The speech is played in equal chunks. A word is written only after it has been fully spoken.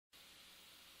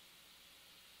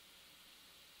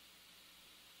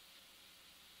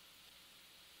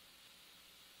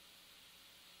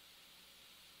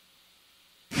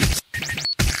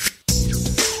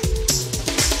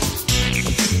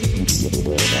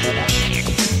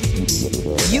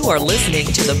are listening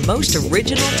to the most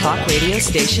original talk radio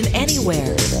station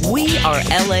anywhere. We are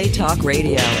LA Talk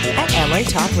Radio at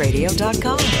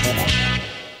latalkradio.com.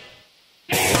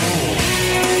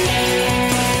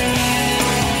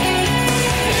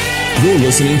 You're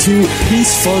listening to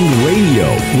Peace Fund Radio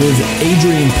with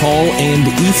Adrian Paul and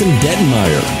Ethan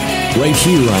Dettenmaier, right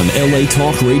here on LA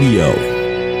Talk Radio.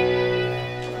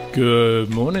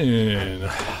 Good morning.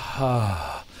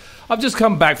 I've just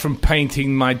come back from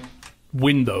painting my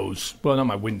windows. Well, not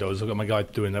my windows. I've got my guy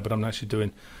doing that, but I'm actually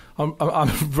doing... I'm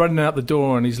running out the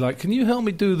door, and he's like, can you help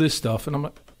me do this stuff? And I'm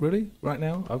like, really? Right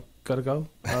now? I've got to go?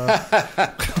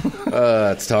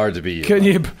 It's hard to be you. Can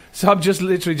you? So I'm just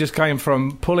literally just came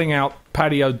from pulling out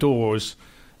patio doors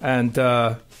and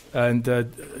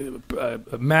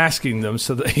masking them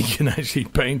so that he can actually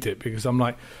paint it, because I'm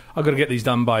like, I've got to get these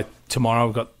done by tomorrow.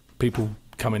 I've got people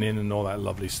coming in and all that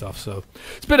lovely stuff. So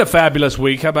it's been a fabulous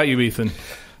week. How about you, Ethan?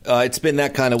 It's been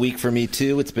that kind of week for me,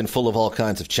 too. It's been full of all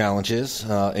kinds of challenges,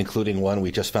 including one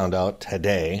we just found out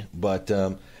today. But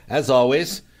as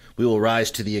always, we will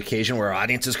rise to the occasion where our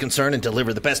audience is concerned and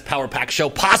deliver the best Power Pack show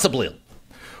possible.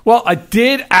 Well, I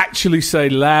did actually say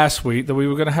last week that we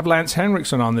were going to have Lance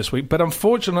Henriksen on this week, but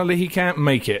unfortunately he can't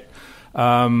make it.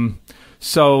 So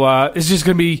it's just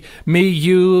going to be me,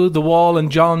 you, the wall,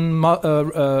 and John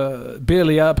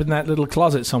Beerley up in that little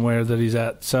closet somewhere that he's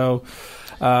at. So...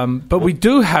 but we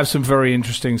do have some very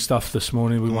interesting stuff this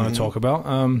morning we want to talk about.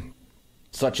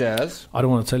 Such as? I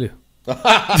don't want to tell you.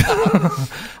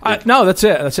 No, that's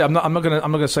it. That's it. I'm not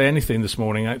going to say anything this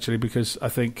morning, actually, because I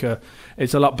think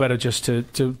it's a lot better just to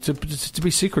be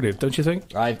secretive, don't you think?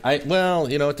 Well,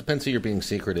 it depends who you're being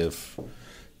secretive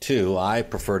to. I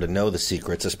prefer to know the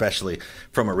secrets, especially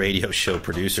from a radio show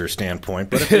producer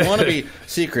standpoint. But if you want to be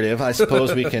secretive, I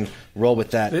suppose we can roll with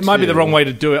that. It might be the wrong way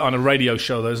to do it on a radio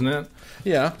show, though, isn't it?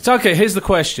 Yeah. So okay, here's the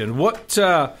question: What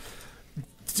does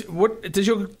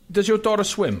your daughter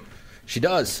swim? She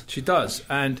does. She does.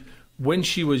 And when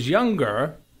she was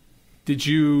younger, did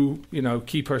you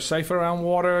keep her safe around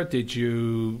water? Did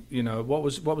you what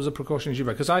was the precautions you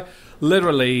took? Because I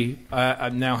literally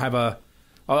now have a.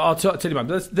 I'll tell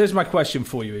you. There's my question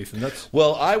for you, Ethan.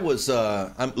 Well,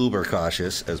 I'm uber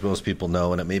cautious, as most people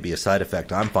know, and it may be a side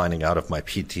effect I'm finding out of my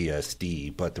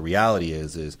PTSD. But the reality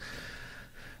is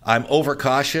I'm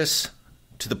overcautious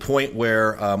to the point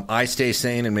where I stay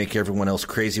sane and make everyone else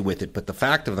crazy with it. But the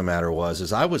fact of the matter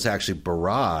is I was actually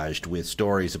barraged with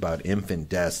stories about infant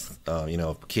deaths,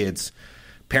 kids,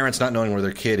 parents not knowing where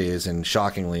their kid is, and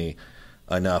shockingly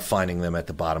enough finding them at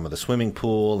the bottom of the swimming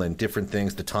pool, and different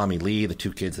things. The Tommy Lee, the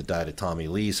two kids that died at Tommy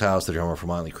Lee's house, the drummer from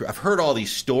Motley Crue. I've heard all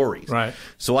these stories. Right.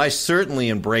 So I certainly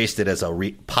embraced it as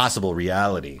a possible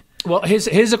reality. Well,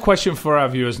 here's a question for our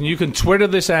viewers, and you can Twitter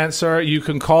this answer. You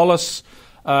can call us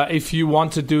if you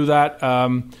want to do that.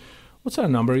 What's our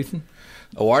number, Ethan?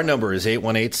 Oh, our number is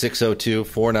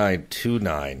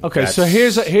 818-602-4929. Okay, so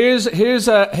here's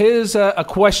a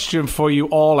question for you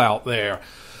all out there.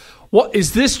 What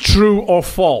is this true or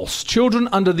false? Children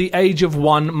under the age of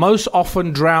 1 most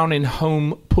often drown in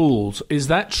home pools. Is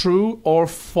that true or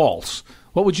false?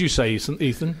 What would you say,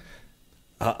 Ethan?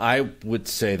 I would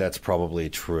say that's probably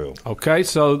true. Okay,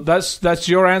 so that's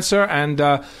your answer, and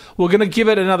we're going to give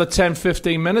it another 10,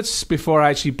 15 minutes before I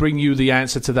actually bring you the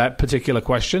answer to that particular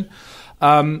question.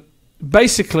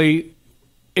 Basically,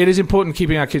 it is important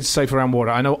keeping our kids safe around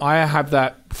water. I know I have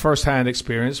that first-hand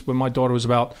experience. When my daughter was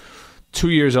about 2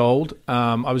 years old,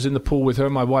 I was in the pool with her.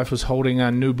 My wife was holding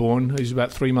a newborn. He was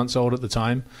about 3 months old at the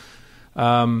time.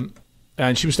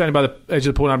 And she was standing by the edge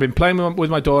of the pool, and I'd been playing with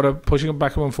my daughter, pushing her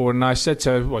back and forward, and I said to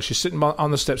her, well, she's sitting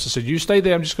on the steps, I said, you stay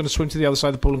there, I'm just going to swim to the other side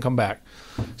of the pool and come back.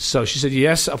 So she said,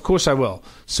 yes, of course I will.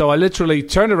 So I literally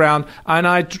turned around, and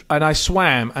I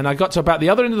swam, and I got to about the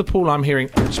other end of the pool, and I'm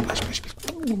hearing,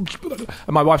 and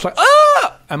my wife's like,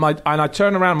 ah! And I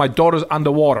turned around, my daughter's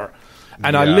underwater.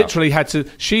 And I literally had to,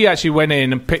 she actually went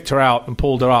in and picked her out and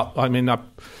pulled her up.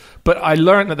 But I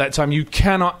learned at that time, you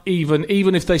cannot even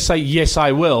if they say, yes,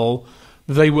 I will,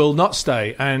 they will not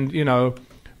stay. And,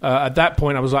 at that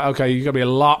point, I was like, okay, you've got to be a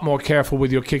lot more careful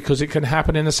with your kid because it can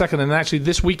happen in a second. And actually,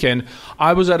 this weekend,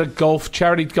 I was at a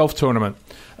charity golf tournament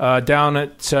down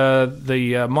at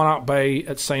the Monarch Bay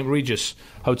at St. Regis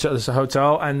Hotel. There's a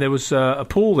hotel, and there was a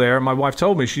pool there. My wife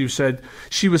told me, she said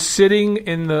she was sitting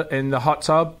in the hot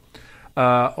tub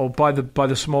or by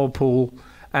the small pool,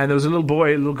 and there was a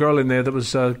little girl in there that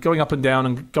was going up and down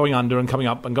and going under and coming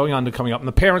up and going under, coming up, and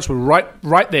the parents were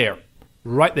right there,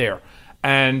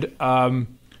 and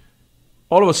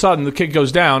all of a sudden the kid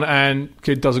goes down and the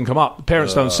kid doesn't come up. The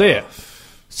parents don't see it.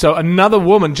 So another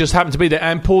woman just happened to be there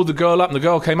and pulled the girl up, and the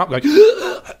girl came up going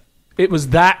It was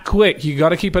that quick. You got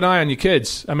to keep an eye on your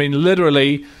kids. I mean,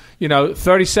 literally,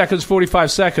 30 seconds,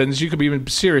 45 seconds, you could be in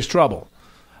serious trouble.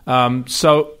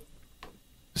 So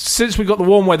since we got the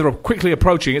warm weather quickly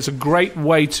approaching, it's a great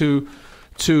way to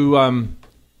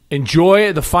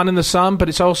enjoy the fun in the sun, but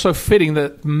it's also fitting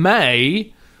that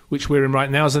May, which we're in right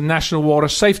now, is a National Water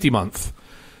Safety Month.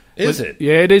 Is it?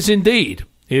 Yeah, it is indeed.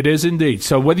 It is indeed.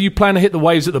 So whether you plan to hit the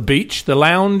waves at the beach, the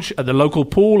lounge, at the local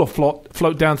pool, or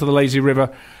float down to the lazy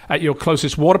river at your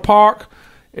closest water park,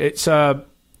 it's a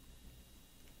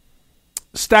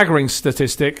staggering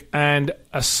statistic and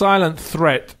a silent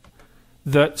threat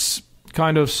that's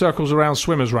kind of circles around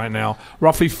swimmers right now.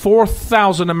 Roughly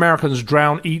 4,000 Americans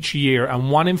drown each year,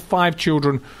 and 1 in 5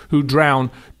 children who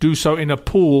drown do so in a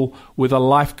pool with a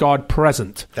lifeguard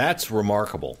present. That's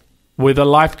remarkable. With a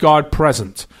lifeguard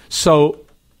present. So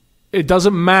it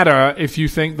doesn't matter if you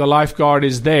think the lifeguard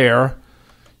is there.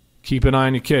 Keep an eye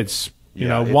on your kids.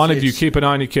 One of you keep an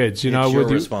eye on your kids. It's your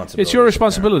responsibility. It's your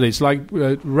responsibility. It's like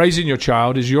raising your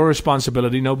child is your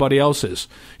responsibility, nobody else's.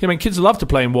 I mean, kids love to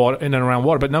play in and around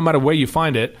water, but no matter where you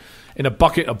find it, in a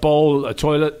bucket, a bowl, a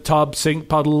toilet, tub, sink,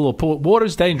 puddle, or pool, water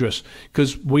is dangerous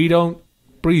because we don't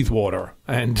breathe water.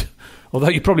 And although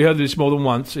you probably heard this more than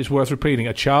once, it's worth repeating.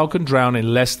 A child can drown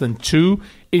in less than 2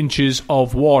 inches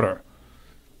of water.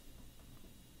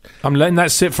 I'm letting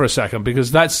that sit for a second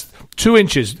because that's 2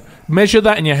 inches. Measure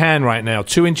that in your hand right now,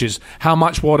 2 inches, how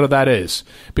much water that is.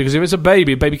 Because if it's a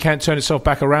baby can't turn itself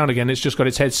back around again. It's just got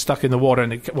its head stuck in the water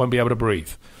and it won't be able to breathe.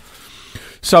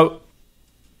 So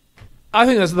I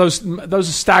think those are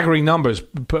staggering numbers,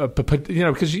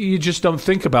 because you just don't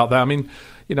think about that. I mean,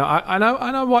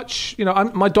 I watch,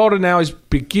 my daughter now is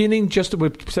beginning we're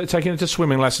taking her to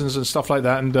swimming lessons and stuff like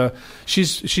that. And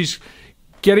she's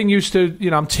getting used to,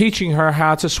 I'm teaching her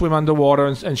how to swim underwater,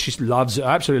 and she loves it.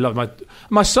 I absolutely love it.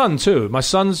 My son, too. My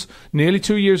son's nearly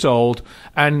 2 years old,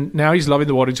 and now he's loving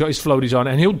the water. He's got his floaties on,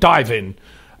 and he'll dive in.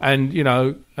 And,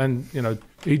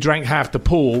 he drank half the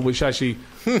pool, which actually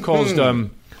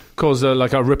caused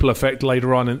like a ripple effect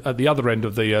later on at the other end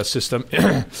of the system.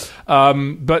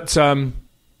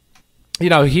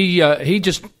 He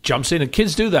just jumps in, and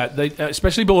kids do that. They,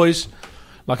 especially boys.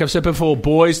 Like I've said before,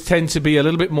 boys tend to be a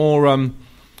little bit more...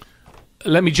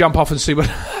 let me jump off and see what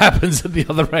happens at the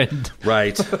other end.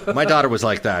 Right. My daughter was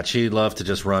like that. She loved to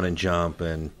just run and jump,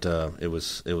 and it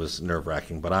was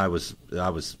nerve-wracking. But I was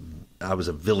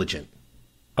a vigilant.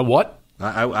 A what?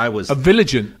 I was a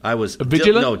vigilant. I was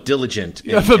vigilant. Diligent.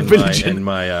 In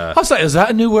my I was like, is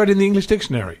that a new word in the English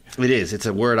dictionary? It is. It's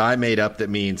a word I made up that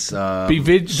means be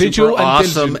vigilant,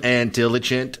 awesome and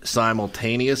diligent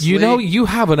simultaneously. You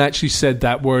haven't actually said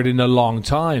that word in a long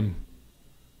time.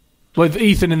 With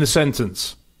Ethan in the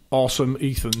sentence. Awesome,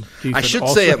 Ethan. I should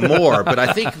say it more, but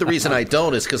I think the reason I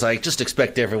don't is because I just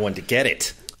expect everyone to get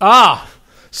it.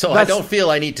 So I don't feel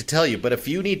I need to tell you, but if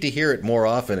you need to hear it more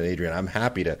often, Adrian, I'm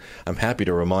happy to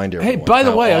remind everyone. Hey, by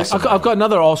the way, I've got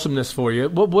another awesomeness for you.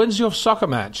 When's your soccer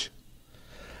match?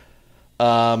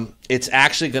 It's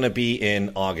actually going to be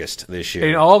in August this year.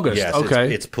 In August, yes,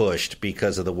 okay. It's pushed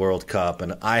because of the World Cup,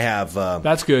 and I have.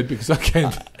 That's good because I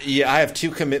can't. I have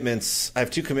 2 commitments. I have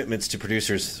 2 commitments to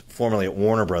producers formerly at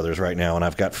Warner Brothers right now, and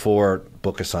I've got 4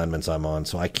 book assignments I'm on,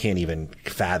 so I can't even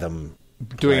fathom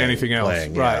doing anything else.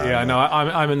 Right? Yeah, no,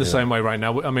 I'm in the same way right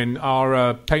now. I mean,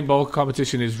 our paintball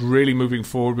competition is really moving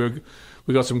forward.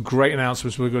 We've got some great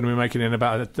announcements we're going to be making in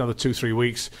about another 2-3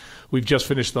 weeks. We've just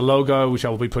finished the logo, which I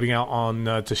will be putting out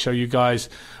on to show you guys.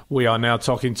 We are now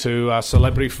talking to our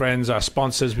celebrity friends, our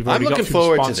sponsors. We've already got a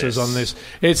few sponsors on this.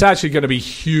 It's actually going to be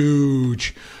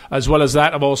huge. As well as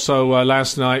that, I've also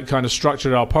last night kind of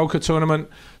structured our poker tournament.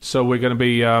 So we're going to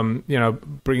be,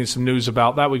 bringing some news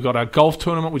about that. We've got our golf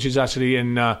tournament, which is actually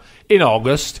in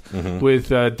August with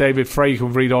David Frey. You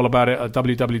can read all about it at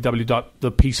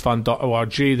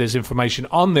www.thepeacefund.org. There's information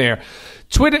on there.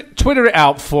 Twitter it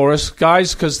out for us,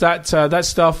 guys, because that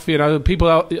stuff, people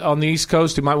out on the East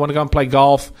Coast who might want to go and play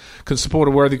golf can support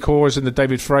a worthy cause in the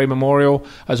David Frey Memorial,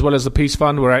 as well as the Peace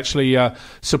Fund. We're actually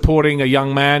supporting a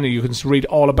young man, and you can read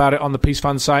all about it on the Peace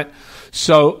Fund site.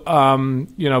 So,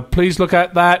 please look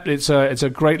at that. It's a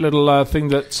great little thing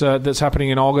that's happening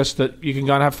in August that you can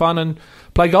go and have fun and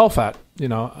play golf at.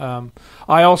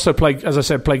 I also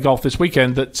play golf this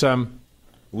weekend.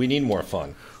 We need more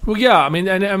fun. Well, yeah, I mean,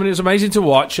 it was amazing to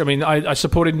watch. I mean, I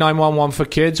supported 911 for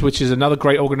Kids, which is another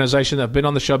great organization that have been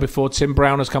on the show before. Tim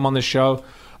Brown has come on the show.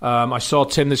 I saw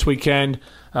Tim this weekend.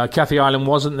 Kathy Ireland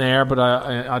wasn't there, but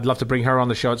I'd love to bring her on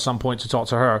the show at some point to talk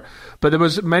to her. But there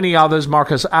was many others,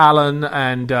 Marcus Allen,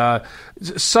 and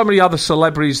so many other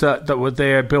celebrities that were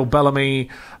there, Bill Bellamy.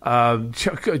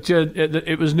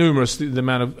 It was numerous, the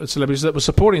amount of celebrities that were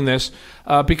supporting this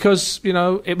because,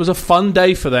 it was a fun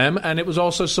day for them, and it was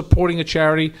also supporting a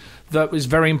charity that is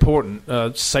very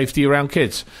important, safety around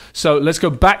kids. So let's go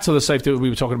back to the safety that we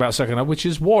were talking about a second ago, which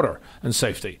is water and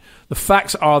safety. The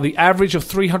facts are the average of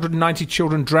 390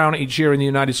 children drown each year in the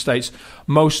United States,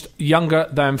 most younger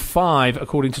than 5,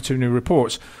 according to 2 new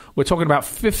reports. We're talking about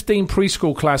 15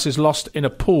 preschool classes lost in a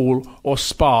pool or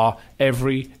spa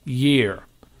every year.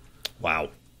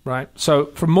 Wow. Right. So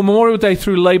from Memorial Day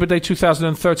through Labor Day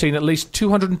 2013, at least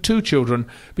 202 children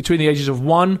between the ages of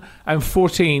 1 and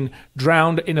 14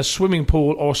 drowned in a swimming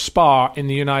pool or spa in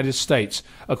the United States,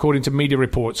 according to media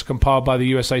reports compiled by the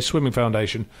USA Swimming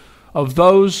Foundation. Of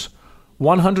those,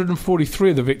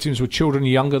 143 of the victims were children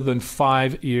younger than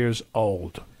 5 years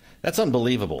old. That's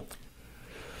unbelievable.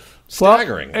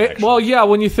 Staggering. Well, yeah,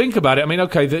 when you think about it, I mean,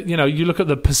 okay, you look at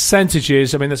the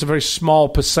percentages, I mean, that's a very small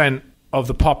percent of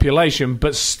the population,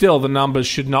 but still the numbers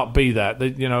should not be that.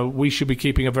 We should be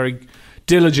keeping a very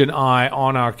diligent eye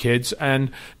on our kids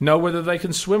and know whether they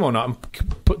can swim or not, and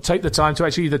take the time to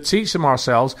actually either teach them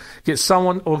ourselves, get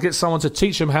someone to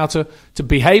teach them how to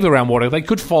behave around water. They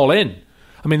could fall in.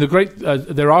 I mean,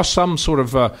 there are some sort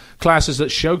of classes that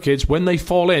show kids when they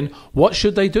fall in, what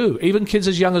should they do? Even kids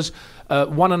as young as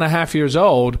 1.5 years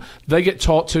old, they get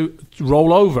taught to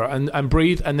roll over and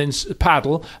breathe and then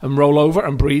paddle and roll over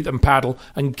and breathe and paddle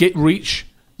and reach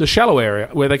the shallow area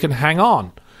where they can hang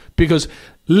on. Because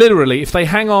literally, if they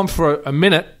hang on for a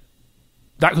minute,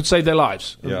 that could save their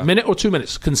lives. Yeah. A minute or 2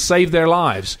 minutes can save their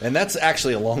lives. And that's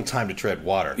actually a long time to tread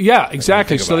water. Yeah,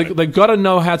 exactly. So they've got to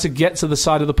know how to get to the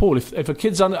side of the pool. If a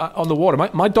kid's on the water,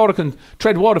 my daughter can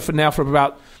tread water for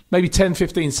about maybe 10,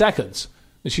 15 seconds.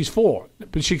 And she's 4.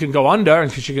 But she can go under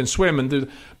and she can swim,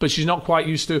 but she's not quite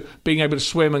used to being able to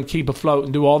swim and keep afloat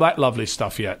and do all that lovely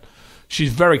stuff yet.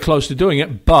 She's very close to doing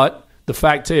it, but the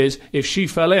fact is, if she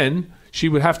fell in, she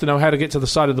would have to know how to get to the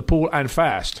side of the pool and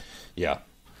fast. Yeah.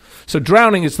 So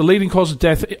drowning is the leading cause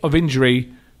of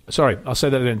injury. Sorry, I'll say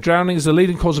that again. Drowning is the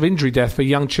leading cause of injury death for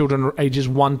young children ages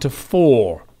 1 to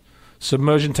 4.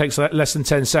 Submersion takes less than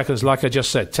 10 seconds, like I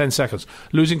just said, 10 seconds.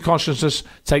 Losing consciousness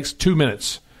takes 2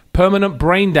 minutes. Permanent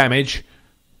brain damage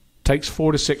takes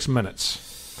 4 to 6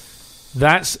 minutes.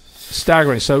 That's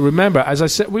staggering. So remember, as I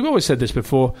said, we've always said this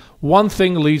before, one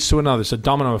thing leads to another. It's a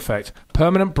domino effect.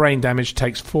 Permanent brain damage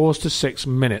takes 4 to 6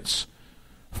 minutes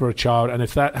for a child, and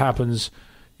if that happens,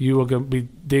 you are going to be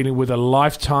dealing with a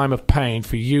lifetime of pain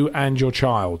for you and your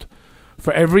child.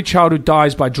 For every child who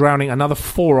dies by drowning, another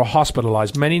 4 are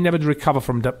hospitalized. Many never recover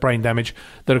from brain damage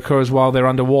that occurs while they're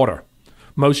underwater.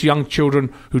 Most young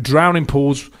children who drown in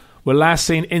pools were last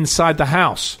seen inside the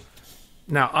house.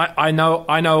 Now,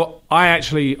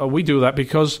 we do that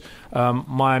because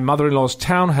my mother-in-law's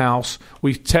townhouse,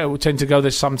 we tend to go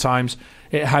there sometimes.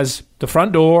 It has the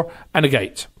front door and a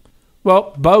gate.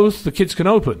 Well, both the kids can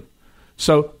open.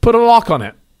 So put a lock on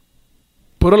it.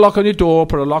 Put a lock on your door,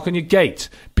 put a lock on your gate.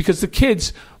 Because the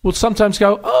kids will sometimes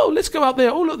go, oh, let's go out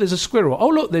there. Oh, look, there's a squirrel. Oh,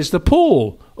 look, there's the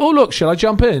pool. Oh, look, shall I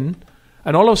jump in?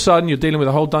 And all of a sudden, you're dealing with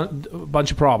a whole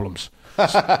bunch of problems.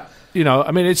 I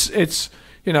mean, it's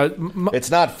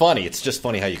not funny. It's just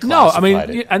funny how you classified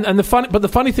it. And the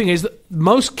funny thing is that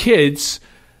most kids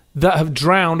that have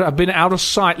drowned have been out of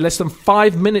sight less than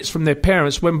 5 minutes from their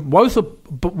parents when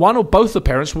one or both the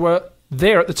parents were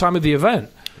there at the time of the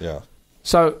event. Yeah.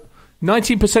 So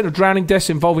 19% of drowning deaths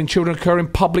involving children occur in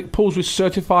public pools with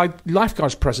certified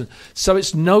lifeguards present. So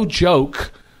it's no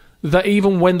joke that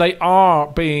even when they are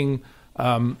being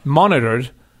monitored,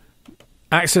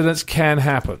 accidents can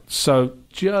happen. So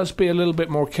just be a little bit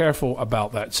more careful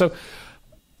about that. So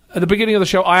at the beginning of the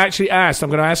show, I actually asked, I'm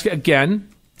going to ask it again.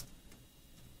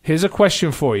 Here's a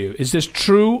question for you. Is this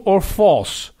true or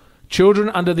false? Children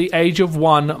under the age of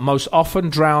 1 most often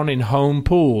drown in home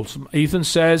pools. Ethan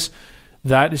says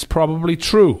that is probably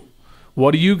true.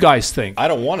 What do you guys think? I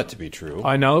don't want it to be true.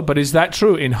 I know, but is that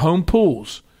true in home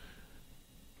pools?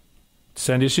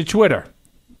 Send us your Twitter.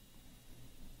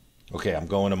 Okay, I'm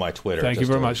going to my Twitter. Thank you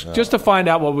very much. Just to find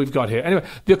out what we've got here. Anyway,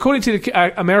 according to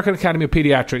the American Academy of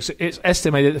Pediatrics, it's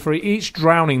estimated that for each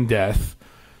drowning death,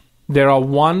 there are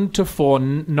 1 to 4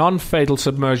 non-fatal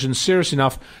submersions serious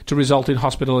enough to result in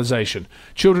hospitalization.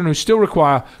 Children who still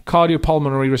require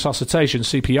cardiopulmonary resuscitation,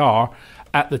 CPR,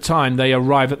 at the time they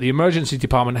arrive at the emergency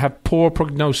department have poor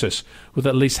prognosis, with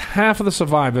at least half of the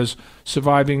survivors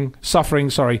suffering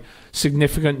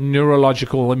significant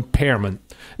neurological impairment.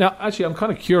 Now, actually, I'm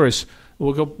kind of curious.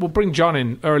 We'll bring John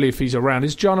in early if he's around.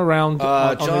 Is John around?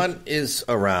 John is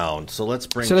around, so let's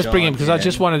bring. So let's bring him because I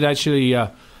just wanted to actually.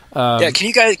 Yeah, can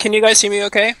you guys hear me?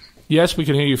 Okay. Yes, we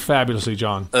can hear you fabulously,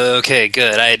 John. Okay,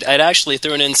 good. I'd actually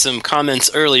thrown in some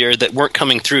comments earlier that weren't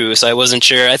coming through, so I wasn't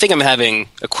sure. I think I'm having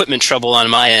equipment trouble on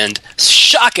my end.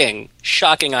 Shocking,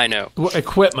 I know. What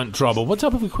equipment trouble? What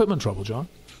type of equipment trouble, John?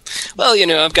 Well,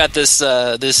 I've got this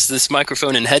this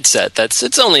microphone and headset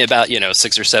it's only about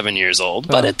 6 or 7 years old,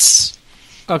 but it's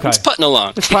putting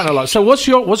along. It's putting along. So what's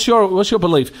your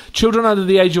belief? Children under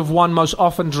the age of 1 most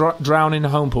often drown in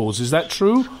home pools. Is that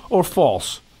true or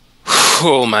false?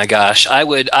 Oh my gosh, I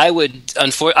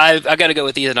got to go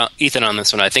with Ethan on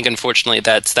this one. I think unfortunately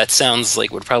that sounds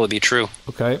like would probably be true.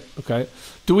 Okay.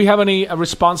 Do we have any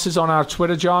responses on our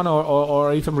Twitter, John,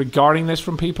 or Ethan, regarding this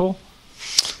from people?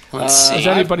 Let's see. Does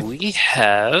anybody? We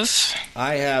have.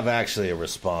 I have actually a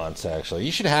response. Actually,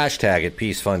 you should hashtag it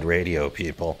Peace Fund Radio,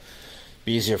 people.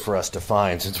 Be easier for us to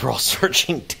find since we're all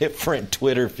searching different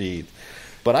Twitter feeds.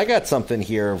 But I got something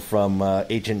here from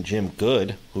Agent Jim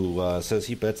Good, who says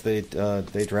he bets they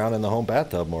drown in the home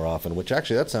bathtub more often. Which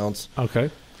actually, that sounds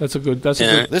okay. That's a good. This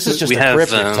is just a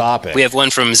cryptic topic. We have one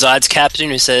from Zod's Captain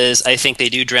who says, "I think they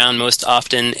do drown most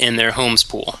often in their home's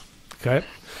pool." Okay.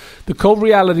 The cold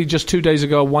reality just 2 days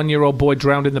ago, a 1-year-old boy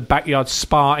drowned in the backyard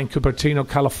spa in Cupertino,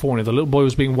 California. The little boy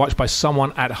was being watched by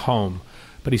someone at home,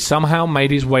 but he somehow made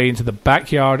his way into the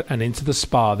backyard and into the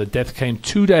spa. The death came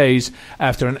 2 days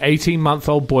after an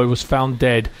 18-month-old boy was found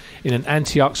dead in an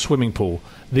Antioch swimming pool.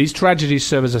 These tragedies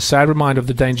serve as a sad reminder of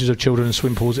the dangers of children in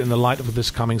swim pools in the light of this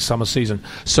coming summer season.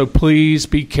 So please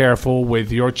be careful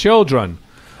with your children.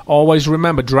 Always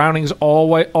remember, drowning is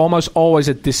almost always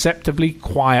a deceptively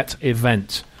quiet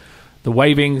event. The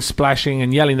waving, splashing,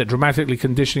 and yelling that dramatically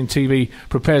conditioning TV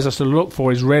prepares us to look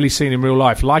for is rarely seen in real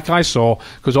life. Like I saw,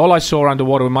 because all I saw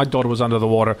underwater when my daughter was under the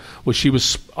water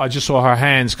was I just saw her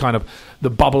hands kind of, the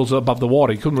bubbles above the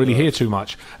water. You couldn't really hear too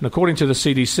much. And according to the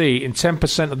CDC, in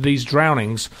 10% of these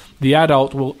drownings, the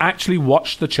adult will actually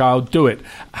watch the child do it,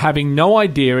 having no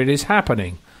idea it is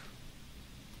happening.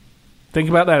 Think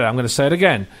about that. I'm going to say it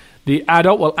again. The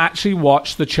adult will actually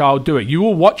watch the child do it. You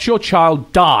will watch your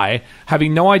child die,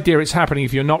 having no idea it's happening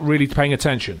if you're not really paying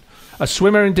attention. A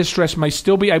swimmer in distress may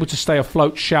still be able to stay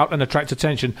afloat, shout, and attract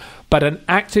attention, but an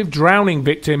active drowning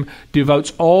victim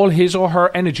devotes all his or her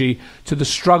energy to the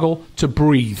struggle to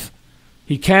breathe.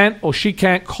 He can't or she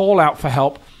can't call out for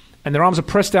help, and their arms are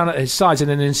pressed down at his sides in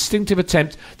an instinctive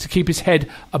attempt to keep his head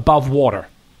above water.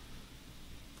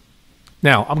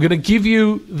 Now, I'm going to give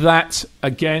you that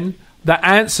again. The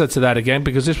answer to that again,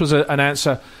 because this was an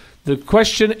answer. The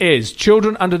question is,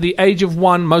 children under the age of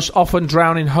 1 most often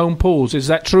drown in home pools. Is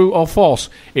that true or false?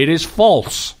 It is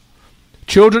false.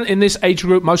 Children in this age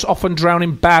group most often drown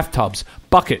in bathtubs,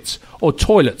 buckets, or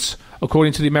toilets,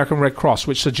 according to the American Red Cross,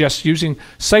 which suggests using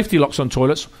safety locks on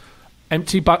toilets,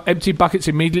 empty buckets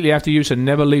immediately after use, and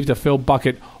never leave the filled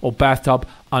bucket or bathtub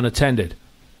unattended.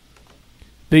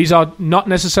 These are not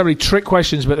necessarily trick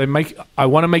questions, but I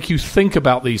want to make you think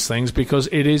about these things because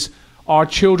it is our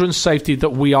children's safety that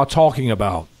we are talking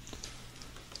about.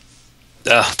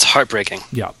 It's heartbreaking.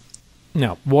 Yeah.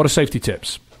 Now, water safety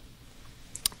tips.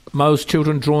 Most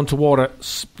children drawn to water,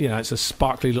 it's a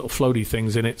sparkly little floaty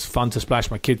things and it's fun to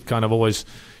splash. My kid kind of always,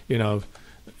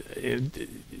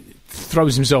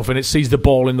 throws himself in it, sees the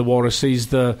ball in the water, sees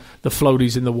the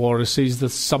floaties in the water,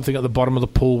 sees something at the bottom of the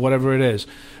pool, whatever it is.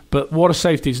 But water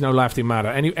safety is no laughing matter.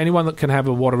 Anyone that can have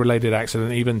a water-related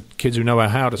accident, even kids who know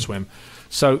how to swim.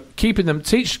 So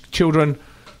teach children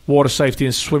water safety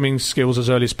and swimming skills as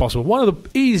early as possible. One of the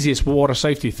easiest water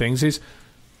safety things is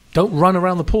don't run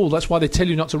around the pool. That's why they tell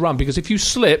you not to run, because if you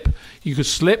slip, you could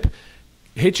slip,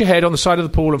 hit your head on the side of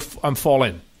the pool and fall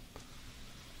in.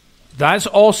 That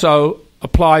also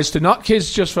applies to not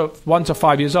kids just for 1 to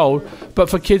 5 years old, but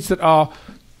for kids that are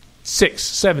 6,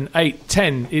 7, 8,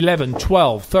 10, 11,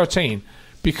 12, 13,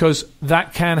 because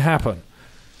that can happen.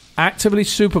 Actively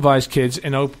supervise kids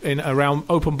in around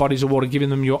open bodies of water, giving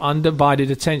them your undivided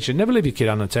attention. Never leave your kid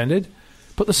unattended.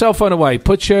 Put the cell phone away.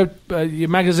 Put your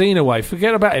magazine away.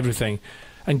 Forget about everything.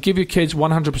 And give your kids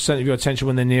 100% of your attention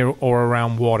when they're near or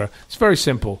around water. It's very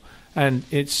simple. And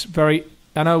it's very...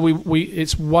 I know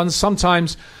it's one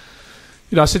sometimes...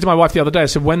 I said to my wife the other day, I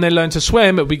said, when they learn to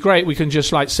swim, it would be great. We can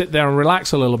just sit there and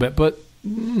relax a little bit. But,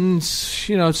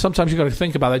 sometimes you've got to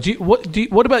think about that.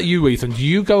 What about you, Ethan? Do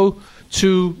you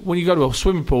when you go to a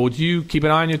swimming pool, do you keep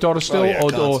an eye on your daughter still? Oh, yeah,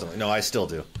 constantly. No, I still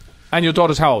do. And your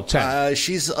daughter's how old? 10?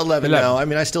 She's 11 now. I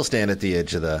mean, I still stand at the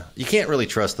edge of the... You can't really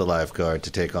trust the lifeguard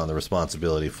to take on the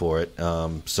responsibility for it.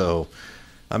 So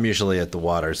I'm usually at the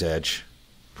water's edge,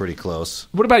 pretty close.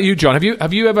 What about you, John?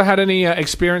 Have you ever had any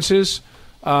experiences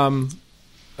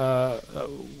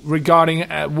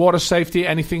regarding water safety?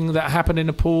 Anything that happened in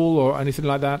the pool or anything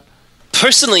like that?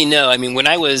 Personally, no. I mean, when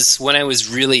I was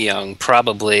really young,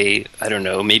 probably, I don't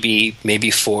know, maybe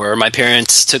 4, my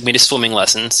parents took me to swimming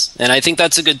lessons. And I think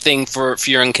that's a good thing for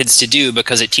young kids to do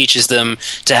because it teaches them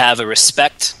to have a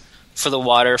respect for the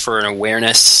water, for an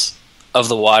awareness of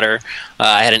the water.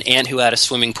 I had an aunt who had a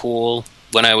swimming pool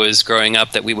when I was growing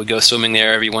up that we would go swimming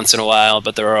there every once in a while,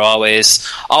 but there were always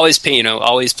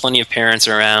plenty of parents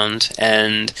around.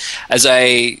 And as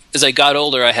I got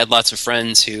older, I had lots of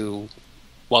friends who,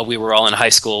 while we were all in high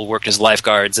school, worked as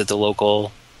lifeguards at the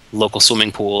local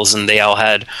swimming pools, and they all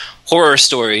had horror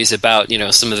stories about,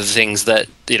 some of the things that,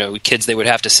 kids they would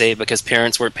have to say because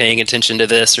parents weren't paying attention to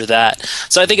this or that.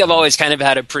 So I think I've always kind of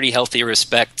had a pretty healthy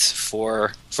respect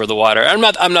for the water. I'm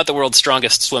not the world's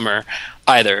strongest swimmer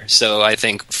either. So I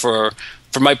think for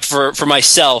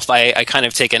myself, I kind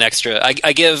of take an extra,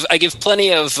 I give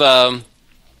plenty of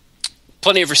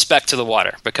respect to the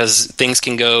water because things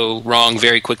can go wrong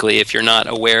very quickly if you're not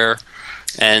aware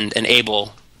and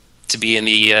able to be in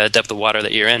the depth of water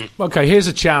that you're in. Okay, here's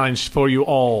a challenge for you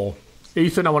all.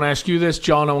 Ethan, I want to ask you this.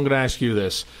 John, I'm going to ask you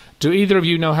this. Do either of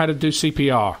you know how to do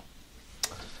CPR?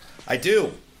 I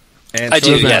do. And I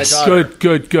do, yes.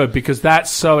 Good, because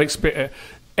that's so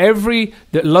the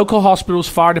local hospitals,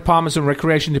 fire departments, and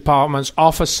recreation departments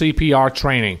offer CPR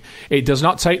training. It does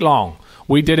not take long.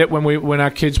 We did it when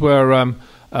our kids were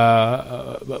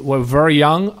very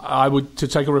young. To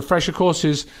take a refresher course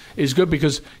is good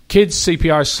because kids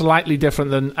CPR is slightly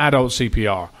different than adult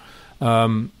CPR.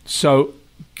 So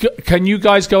can you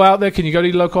guys go out there? Can you go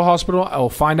to the local hospital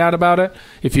or find out about it?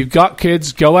 If you've got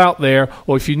kids, go out there.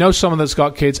 Or if you know someone that's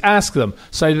got kids, ask them.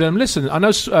 Say to them, listen, I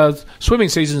know swimming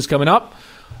season's coming up.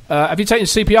 Have you taken a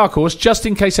CPR course just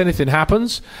in case anything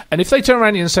happens? And if they turn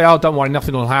around to you and say, oh, don't worry,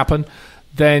 nothing will happen,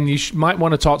 then you might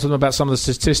want to talk to them about some of the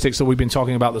statistics that we've been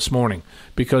talking about this morning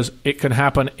because it can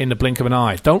happen in the blink of an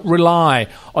eye. Don't rely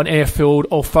on air-filled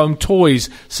or foam toys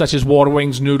such as water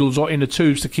wings, noodles, or inner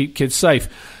tubes to keep kids safe.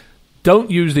 Don't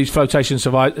use these flotation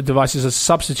devices as a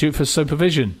substitute for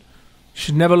supervision. You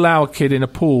should never allow a kid in a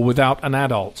pool without an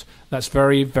adult. That's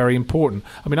very, very important.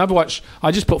 I mean, I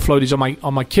just put floaties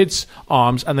on my kid's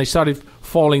arms, and they started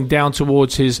falling down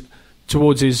towards his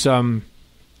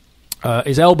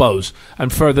elbows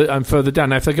and further down.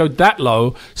 Now, if they go that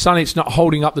low, suddenly it's not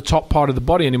holding up the top part of the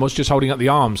body anymore. It's just holding up the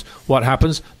arms. What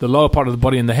happens? The lower part of the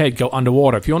body and the head go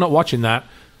underwater. If you're not watching that,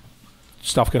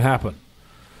 stuff can happen.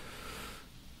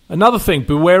 Another thing,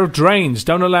 beware of drains.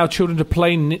 Don't allow children to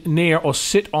play near or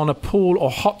sit on a pool or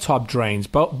hot tub drains.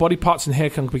 Body parts and hair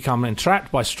can become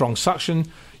entrapped by strong suction.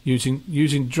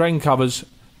 Using drain covers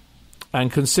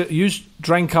and consider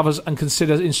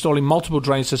installing multiple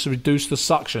drains to reduce the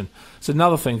suction. It's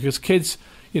another thing because kids,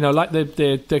 like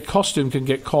their costume can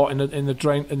get caught in the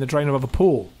drain of a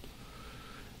pool.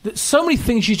 There's so many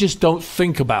things you just don't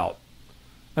think about.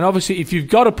 And obviously, if you've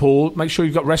got a pool, make sure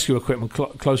you've got rescue equipment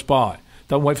close by.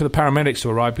 Don't wait for the paramedics to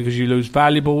arrive because you lose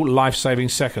valuable life-saving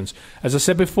seconds. As I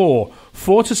said before,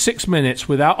 4 to 6 minutes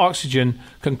without oxygen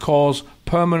can cause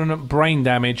permanent brain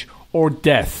damage or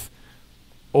death.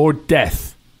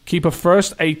 Keep a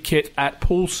first aid kit at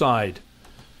poolside.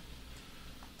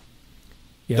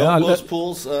 Yeah, don't most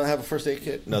pools have a first aid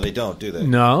kit? No, they don't, do they?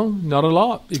 No, not a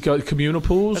lot. You got communal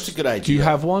pools. That's a good idea. Do you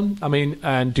have one? I mean,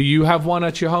 and do you have one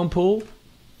at your home pool?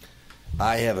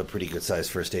 I have a pretty good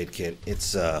sized first aid kit.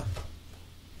 It's The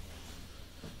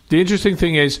interesting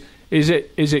thing is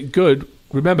it good?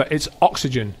 Remember, it's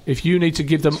oxygen. If you need to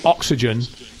give them oxygen,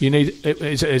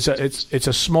 it's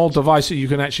a small device that you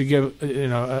can actually give.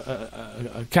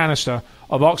 A canister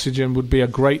of oxygen would be a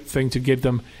great thing to give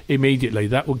them immediately.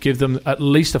 That will give them at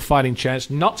least a fighting chance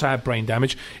not to have brain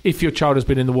damage if your child has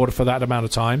been in the water for that amount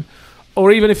of time,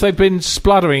 or even if they've been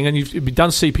spluttering and you've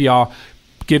done CPR.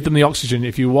 Give them the oxygen.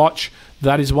 If you watch,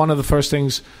 that is one of the first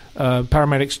things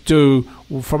paramedics do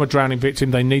from a drowning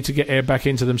victim. They need to get air back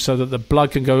into them so that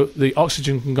the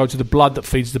oxygen can go to the blood that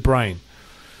feeds the brain.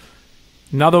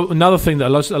 Another thing that a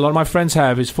lot of my friends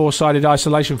have is 4-sided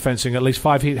isolation fencing, at least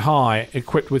 5 feet high,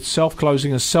 equipped with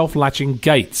self-closing and self-latching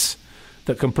gates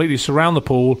that completely surround the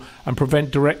pool and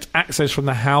prevent direct access from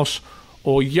the house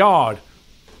or yard.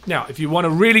 Now, if you want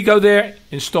to really go there,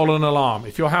 install an alarm.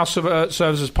 If your house serves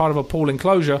as part of a pool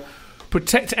enclosure,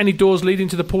 Protect any doors leading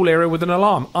to the pool area with an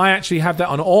alarm. I actually have that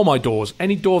on all my doors.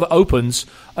 Any door that opens,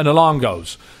 an alarm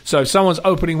goes. So if someone's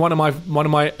opening one of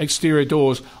my exterior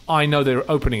doors, I know they're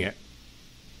opening it.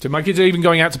 So my kids are even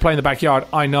going out to play in the backyard,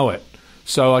 I know it.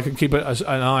 So I can keep an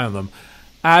eye on them.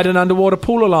 Add an underwater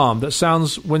pool alarm that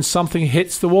sounds when something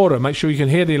hits the water. Make sure you can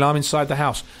hear the alarm inside the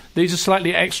house. These are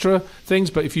slightly extra things,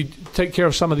 but if you take care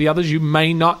of some of the others, you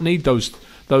may not need those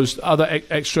other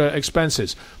extra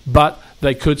expenses. But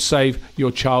they could save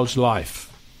your child's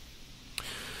life.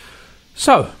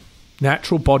 So,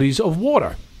 natural bodies of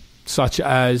water, such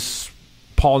as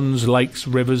ponds, lakes,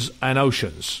 rivers, and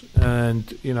oceans. And,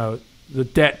 the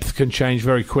depth can change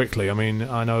very quickly. I mean,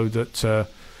 I know that...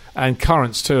 and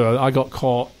currents too. I got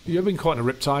caught. You ever been caught in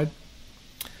a riptide?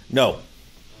 No.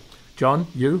 John,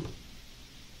 you?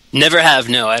 Never have.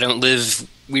 No, I don't live.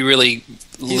 We really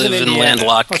live in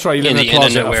landlocked. That's right. You live in a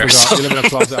closet. I forgot. You live in a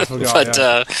closet. I forgot.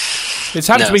 But it's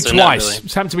happened to me twice. Really.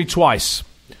 It's happened to me twice,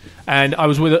 and I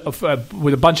was with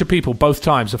a bunch of people both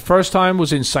times. The first time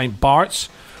was in St. Bart's.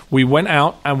 We went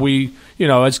out and we,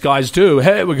 as guys do,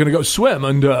 hey, we're going to go swim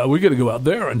and we're going to go out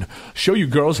there and show you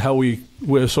girls how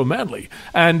we're so manly.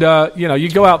 And, you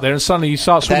go out there and suddenly you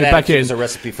start swimming back in. That is a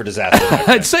recipe for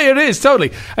disaster. I'd say it is,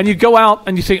 totally. And you go out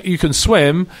and you think you can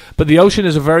swim, but the ocean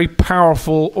is a very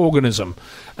powerful organism.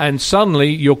 And suddenly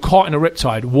you're caught in a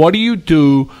riptide. What do you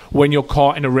do when you're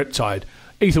caught in a riptide?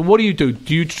 Ethan, what do you do?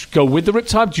 Do you go with the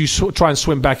riptide? Do you try and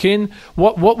swim back in?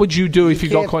 What would you do if you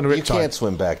got caught in a riptide? You can't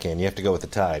swim back in. You have to go with the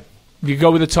tide. You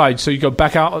go with the tide, so you go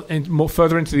back out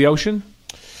further into the ocean?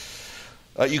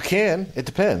 You can. It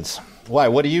depends. Why?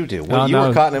 What do you do? Well, you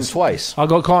were caught in them twice. I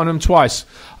got caught in them twice.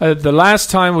 The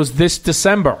last time was this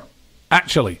December,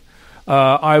 actually.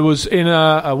 I was in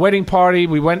a wedding party.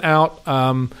 We went out,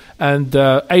 and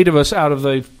 8 of us out of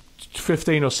the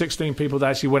 15 or 16 people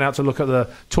that actually went out to look at the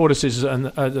tortoises and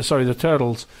the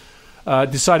turtles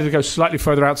decided to go slightly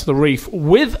further out to the reef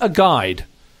with a guide.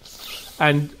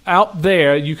 And out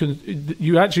there,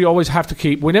 you actually always have to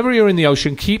keep, whenever you're in the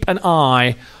ocean, keep an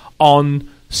eye on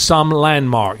some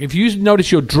landmark. If you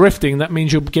notice you're drifting, that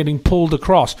means you're getting pulled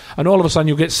across, and all of a sudden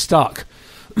you'll get stuck.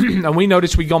 And we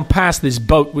noticed we'd gone past this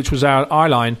boat, which was our eye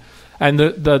line, and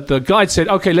the guide said,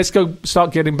 "Okay, let's go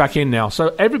start getting back in now."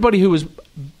 So everybody who was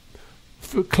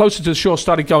closer to the shore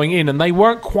started going in, and they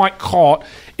weren't quite caught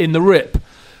in the rip.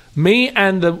 Me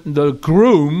and the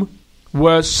groom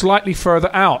were slightly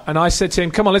further out, and I said to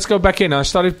him, "Come on, let's go back in." And I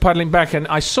started paddling back, and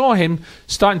I saw him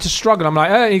starting to struggle. I'm like,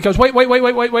 "Hey," he goes, "Wait,"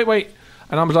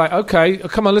 and I was like, "Okay,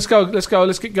 come on, let's go,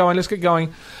 let's get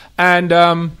going."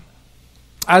 And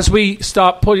as we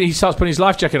start putting, he starts putting his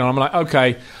life jacket on. I'm like,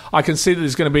 "Okay, I can see that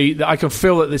there's going to be, I can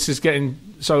feel that this is getting."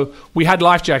 So we had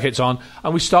life jackets on,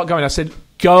 and we start going. I said,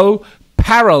 "Go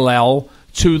parallel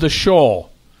to the shore."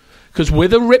 Because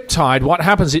with a riptide, what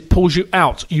happens, it pulls you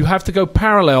out. You have to go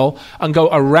parallel and go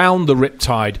around the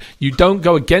riptide. You don't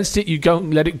go against it. You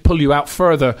don't let it pull you out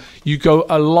further. You go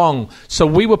along. So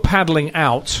we were paddling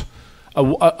out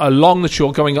along the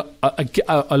shore, going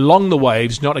along the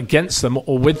waves, not against them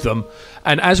or with them.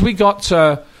 And as we got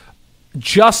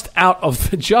just out of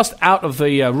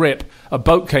the rip, a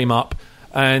boat came up.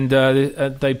 And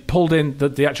they pulled in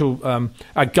the actual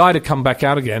a guide had come back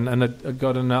out again and had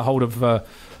gotten a hold of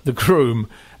the groom,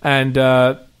 and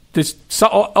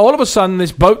all of a sudden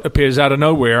this boat appears out of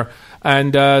nowhere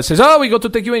and says, "Oh, we got to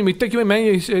take you in. We take you in, man.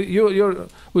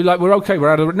 We're okay.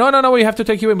 We're out of no. We have to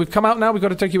take you in. We've come out now. We've got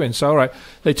to take you in." So all right,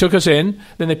 they took us in.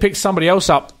 Then they picked somebody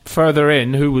else up further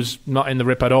in who was not in the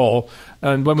rip at all.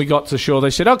 And when we got to shore,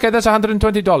 they said, "Okay, that's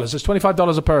 $120. It's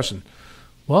 $25 a person."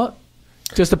 What?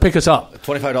 Just to pick us up.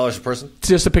 $25 a person?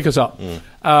 Just to pick us up.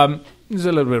 It's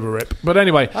a little bit of a rip. But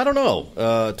anyway. I don't know.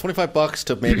 $25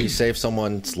 to maybe save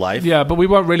someone's life. Yeah, but we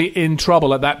weren't really in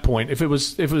trouble at that point. If it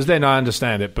was then, I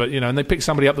understand it. But, and they picked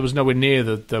somebody up that was nowhere near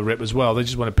the rip as well. They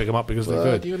just want to pick them up because they're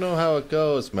good. You know how it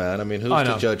goes, man. I mean, who's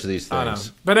to judge these things? I know.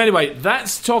 But anyway,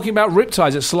 that's talking about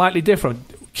riptides. It's slightly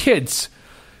different. Kids,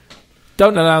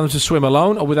 don't allow them to swim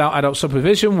alone or without adult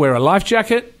supervision. Wear a life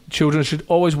jacket. Children should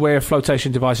always wear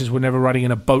flotation devices whenever riding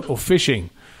in a boat or fishing.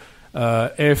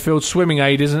 Air-filled swimming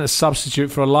aid isn't a substitute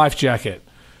for a life jacket.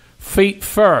 Feet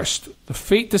first. The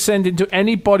feet descend into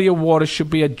any body of water should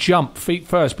be a jump. Feet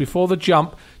first. Before the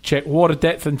jump, check water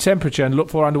depth and temperature and look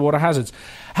for underwater hazards.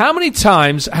 How many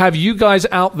times have you guys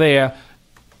out there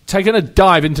taken a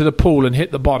dive into the pool and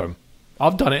hit the bottom?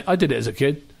 I've done it. I did it as a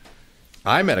kid.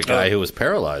 I met a guy who was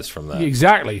paralyzed from that.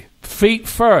 Exactly. Feet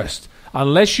first.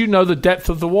 Unless you know the depth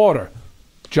of the water.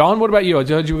 John, what about you? I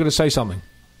heard you were going to say something.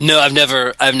 No, I've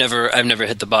never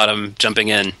hit the bottom jumping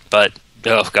in. But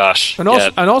oh gosh, and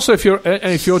also if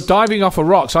you're diving off of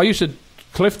rocks, I used to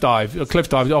cliff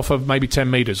dive off of maybe 10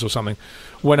 meters or something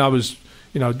when I was,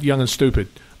 young and stupid.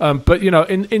 But,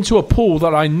 into a pool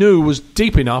that I knew was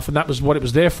deep enough, and that was what it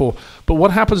was there for. But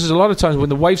what happens is a lot of times when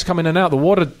the waves come in and out, the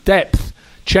water depth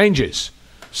changes.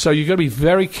 So you've got to be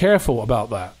very careful about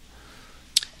that.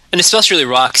 And especially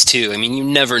rocks too. I mean, you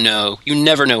never know. You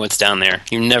never know what's down there.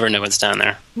 You never know what's down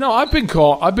there. No, I've been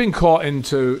caught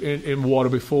in water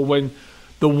before when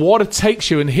the water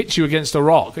takes you and hits you against a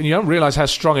rock, and you don't realize how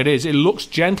strong it is. It looks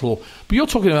gentle, but you're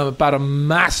talking about a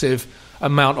massive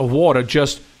amount of water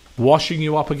just washing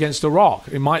you up against a rock.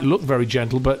 It might look very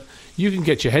gentle, but you can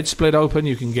get your head split open.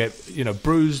 You can get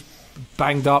bruised,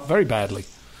 banged up very badly.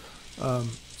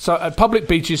 So at public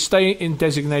beaches, stay in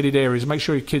designated areas. Make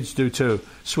sure your kids do too.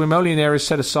 Swim only in areas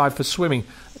set aside for swimming.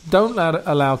 Don't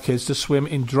allow kids to swim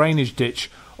in drainage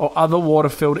ditch or other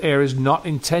water-filled areas not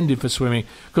intended for swimming,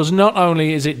 because not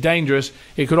only is it dangerous,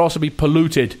 it could also be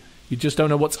polluted. You just don't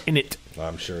know what's in it.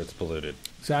 I'm sure it's polluted.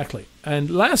 Exactly. And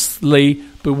lastly,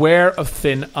 beware of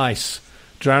thin ice.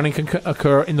 Drowning can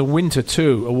occur in the winter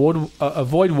too.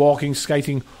 Avoid walking,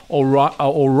 skating, or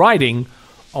riding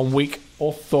on weak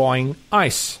or thawing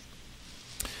ice.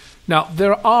 Now,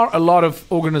 there are a lot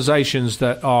of organizations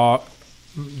that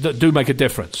do make a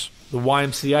difference. The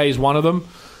YMCA is one of them,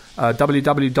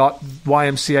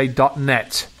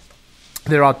 www.ymca.net.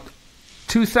 There are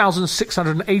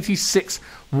 2,686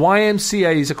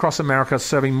 YMCAs across America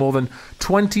serving more than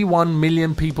 21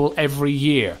 million people every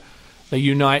year. They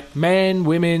unite men,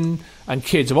 women, and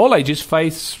kids of all ages,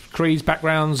 faiths, creeds,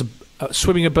 backgrounds,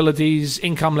 swimming abilities,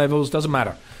 income levels, doesn't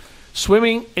matter.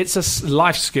 Swimming, it's a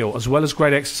life skill as well as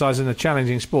great exercise in a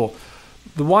challenging sport.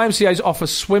 The YMCAs offer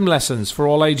swim lessons for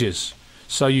all ages,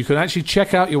 so you can actually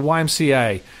check out your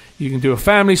YMCA. You can do a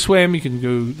family swim. They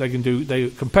can do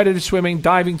competitive swimming,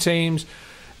 diving teams,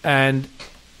 and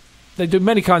they do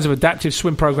many kinds of adaptive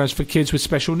swim programs for kids with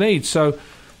special needs, so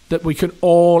that we can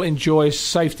all enjoy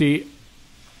safely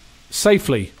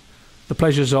the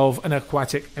pleasures of an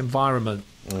aquatic environment.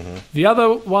 Mm-hmm. The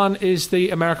other one is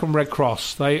the American Red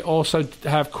Cross. They also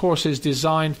have courses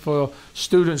designed for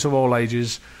students of all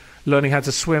ages, learning how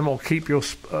to swim or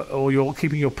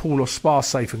keeping your pool or spa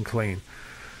safe and clean.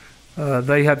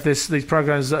 They have these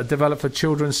programs that are developed for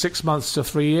children 6 months to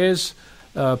 3 years.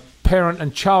 Parent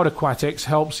and Child Aquatics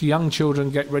helps young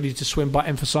children get ready to swim by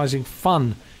emphasizing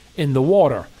fun in the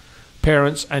water.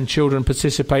 Parents and children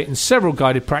participate in several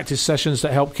guided practice sessions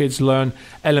that help kids learn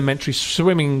elementary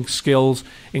swimming skills,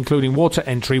 including water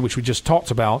entry, which we just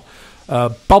talked about,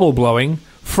 bubble blowing,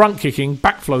 front kicking,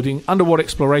 back floating, underwater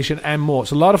exploration, and more.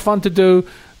 It's a lot of fun to do,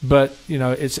 but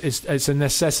it's a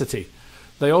necessity.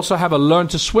 They also have a Learn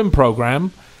to Swim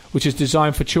program, which is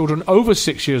designed for children over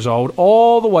 6 years old,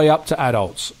 all the way up to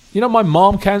adults. My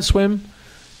mom can't swim.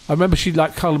 I remember she'd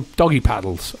call them doggy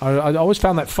paddles. I always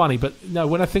found that funny, but no,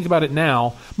 when I think about it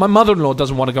now, my mother-in-law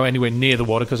doesn't want to go anywhere near the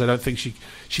water because I don't think she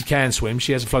can swim.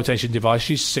 She has a flotation device.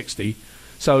 She's 60.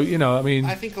 So,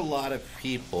 I think a lot of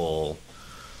people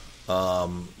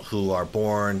who are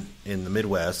born in the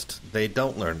Midwest, they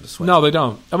don't learn to swim. No, they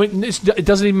don't. It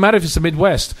doesn't even matter if it's the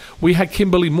Midwest. We had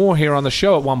Kimberly Moore here on the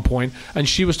show at one point, and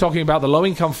she was talking about the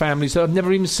low-income families that have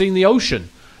never even seen the ocean,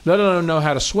 let alone know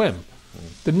how to swim.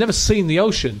 They've never seen the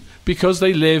ocean because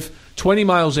they live 20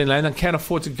 miles inland and can't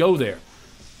afford to go there.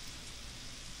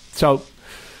 So,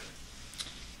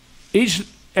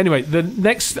 the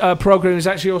next program is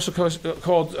actually also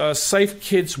called Safe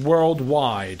Kids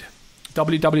Worldwide.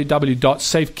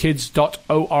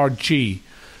 www.safekids.org.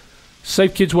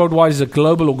 Safe Kids Worldwide is a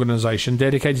global organization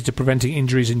dedicated to preventing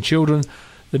injuries in children,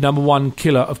 the number one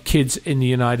killer of kids in the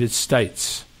United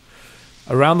States.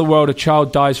 Around the world, a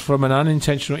child dies from an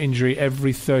unintentional injury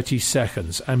every 30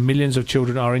 seconds, and millions of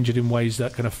children are injured in ways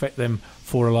that can affect them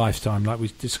for a lifetime. Like we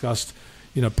discussed,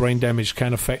 brain damage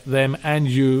can affect them and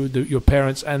your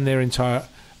parents, and their entire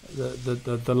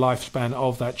the lifespan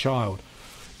of that child.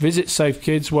 Visit Safe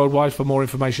Kids Worldwide for more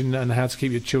information on how to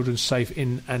keep your children safe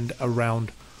in and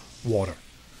around water.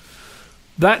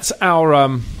 That's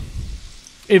our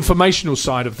informational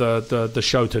side of the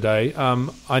show today.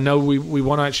 I know we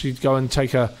want to actually go and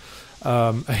take a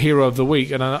hero of the week,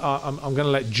 and I'm going to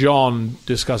let John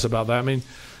discuss about that.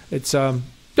 It's go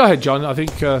ahead, John. I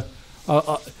think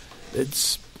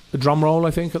it's a drum roll.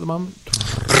 I think at the moment.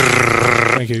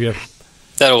 Thank you. Yeah.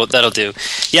 That'll do.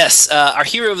 Yes, our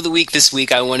hero of the week this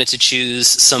week. I wanted to choose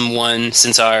someone,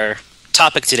 since our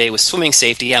topic today was swimming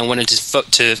safety. I wanted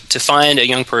to find a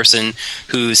young person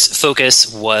whose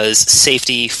focus was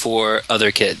safety for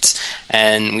other kids,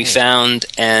 and we found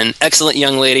an excellent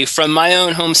young lady from my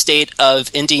own home state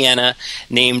of Indiana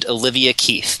named Olivia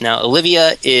Keith. Now,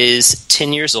 Olivia is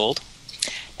 10 years old,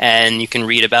 and you can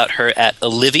read about her at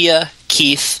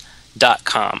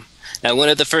oliviakeith.com. Now, one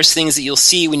of the first things that you'll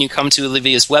see when you come to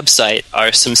Olivia's website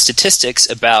are some statistics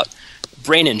about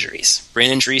brain injuries.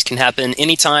 Brain injuries can happen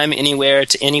anytime, anywhere,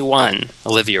 to anyone,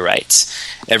 Olivia writes.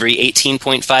 Every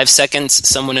 18.5 seconds,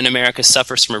 someone in America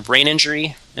suffers from a brain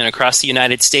injury, and across the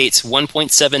United States,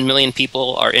 1.7 million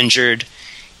people are injured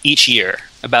each year.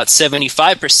 About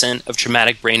 75% of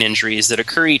traumatic brain injuries that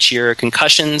occur each year are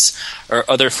concussions or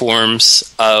other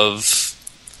forms of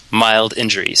mild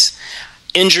injuries.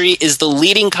 Injury is the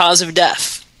leading cause of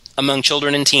death among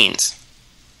children and teens.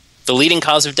 The leading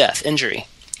cause of death, injury.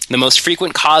 The most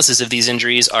frequent causes of these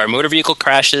injuries are motor vehicle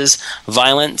crashes,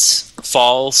 violence,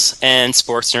 falls, and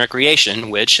sports and recreation,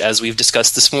 which, as we've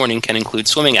discussed this morning, can include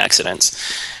swimming accidents.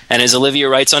 And as Olivia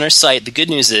writes on her site, the good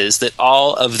news is that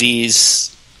all of these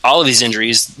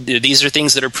injuries, these are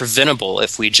things that are preventable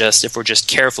if we're just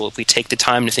careful, if we take the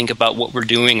time to think about what we're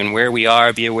doing and where we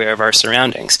are, be aware of our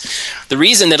surroundings. The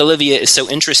reason that Olivia is so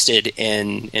interested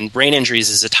in brain injuries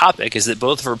as a topic is that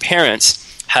both of her parents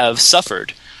have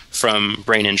suffered from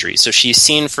brain injury. So she's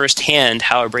seen firsthand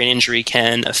how a brain injury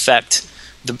can affect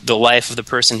the life of the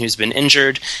person who's been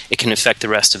injured. It can affect the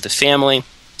rest of the family.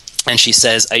 And she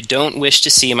says, I don't wish to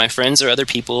see my friends or other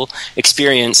people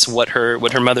experience what her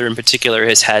mother in particular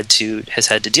has had to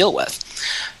deal with.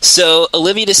 So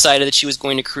Olivia decided that she was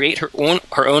going to create her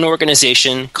own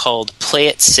organization called Play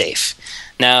It Safe.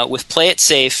 Now, with Play It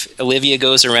Safe, Olivia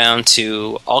goes around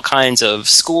to all kinds of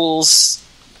schools,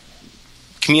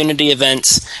 community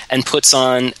events, and puts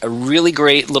on a really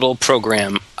great little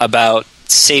program about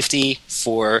safety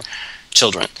for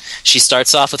children. She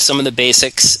starts off with some of the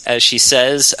basics, as she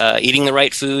says, eating the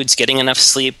right foods, getting enough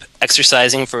sleep,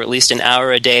 exercising for at least an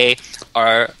hour a day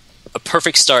are a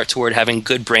perfect start toward having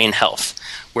good brain health.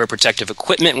 Wear protective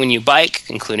equipment when you bike,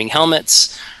 including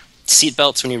helmets,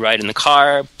 seatbelts when you ride in the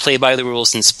car, play by the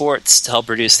rules in sports to help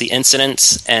reduce the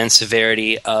incidence and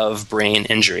severity of brain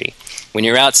injury. When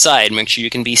you're outside, make sure you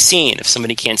can be seen. If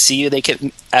somebody can't see you, they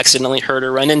can accidentally hurt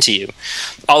or run into you.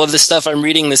 All of this stuff I'm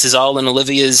reading, this is all in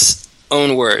Olivia's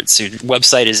own words. Her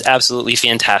website is absolutely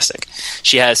fantastic.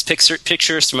 She has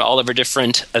pictures from all of her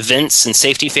different events and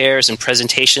safety fairs and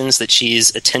presentations that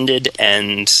she's attended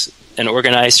and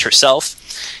organized herself.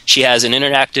 She has an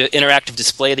interactive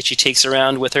display that she takes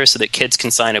around with her so that kids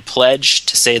can sign a pledge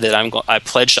to say that I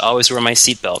pledge to always wear my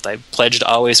seatbelt. I pledge to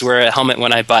always wear a helmet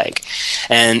when I bike.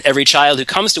 And every child who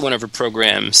comes to one of her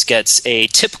programs gets a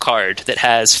tip card that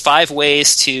has 5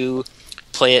 ways to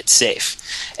play it safe.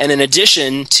 And in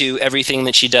addition to everything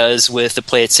that she does with the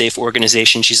Play It Safe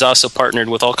organization, she's also partnered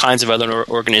with all kinds of other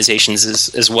organizations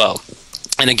as well.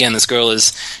 And again, this girl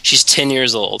she's 10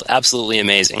 years old, absolutely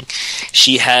amazing.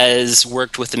 She has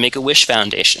worked with the Make-A-Wish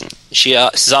Foundation. She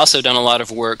has also done a lot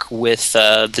of work with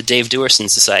the Dave Duerson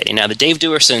Society. Now, the Dave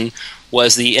Duerson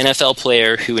was the NFL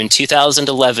player who in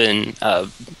 2011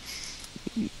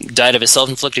 died of a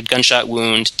self-inflicted gunshot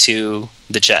wound to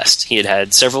the chest. He had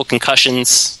had several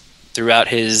concussions throughout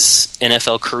his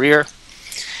NFL career.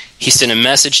 He sent a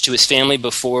message to his family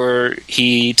before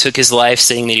he took his life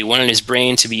saying that he wanted his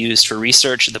brain to be used for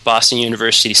research at the Boston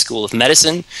University School of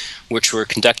Medicine, which were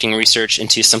conducting research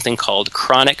into something called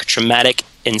chronic traumatic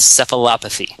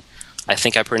encephalopathy. I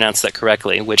think I pronounced that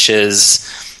correctly, which is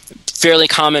fairly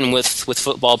common with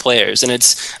football players, and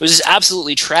it was just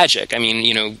absolutely tragic. I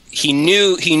mean, he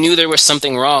knew there was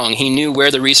something wrong. He knew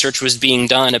where the research was being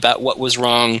done about what was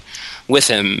wrong with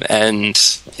him, and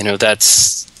it's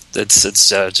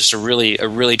just a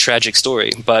really tragic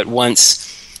story. But once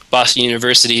Boston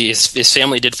University, his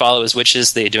family did follow his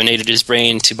wishes. They donated his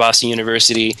brain to Boston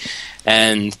University,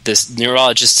 and this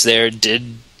neurologist there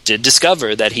did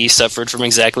discover that he suffered from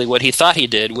exactly what he thought he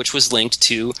did, which was linked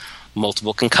to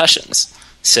multiple concussions.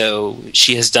 So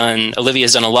Olivia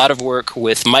has done a lot of work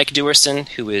with Mike Duerson,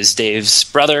 who is Dave's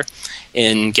brother,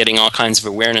 in getting all kinds of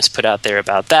awareness put out there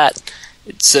about that.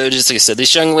 So just like I said,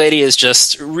 this young lady is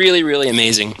just really, really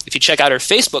amazing. If you check out her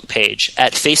Facebook page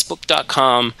at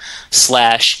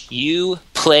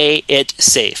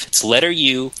facebook.com/YouPlayItSafe, it's letter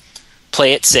U,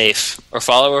 Play It Safe, or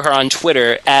follow her on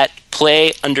Twitter at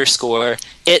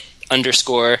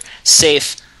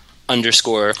play_it_safe_.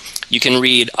 You can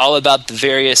read all about the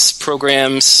various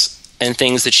programs and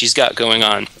things that she's got going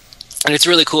on. And it's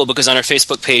really cool because on her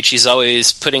Facebook page, she's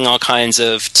always putting all kinds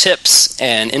of tips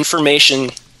and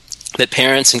information that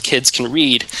parents and kids can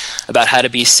read about how to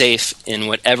be safe in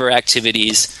whatever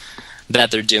activities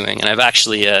that they're doing. And I've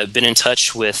actually been in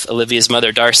touch with Olivia's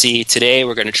mother, Darcy, today.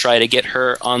 We're going to try to get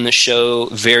her on the show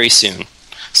very soon,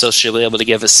 so she'll be able to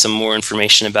give us some more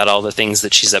information about all the things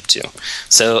that she's up to.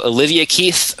 So Olivia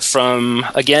Keith from,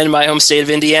 again, my home state of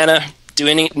Indiana,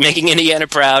 making Indiana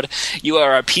proud. You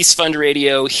are our Peace Fund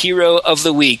Radio Hero of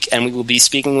the Week, and we will be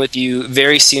speaking with you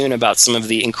very soon about some of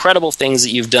the incredible things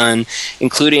that you've done,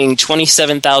 including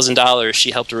 $27,000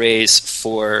 she helped raise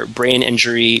for brain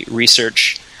injury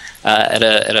research at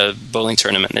a bowling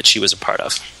tournament that she was a part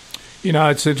of. You know,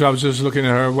 I was just looking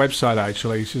at her website,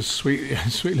 actually. She's a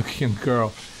sweet-looking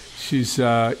girl. She's,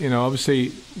 obviously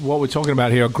what we're talking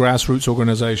about here are grassroots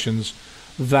organizations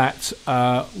that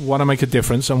want to make a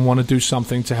difference and want to do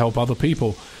something to help other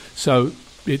people. So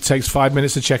it takes 5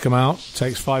 minutes to check them out. It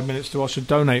takes 5 minutes to also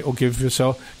donate or give them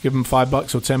 $5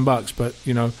 or $10. But,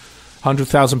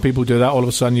 100,000 people do that. All of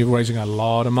a sudden, you're raising a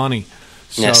lot of money.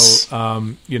 So, yes.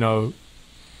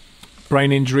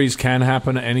 Brain injuries can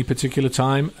happen at any particular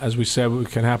time. As we said,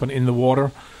 it can happen in the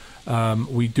water.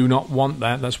 We do not want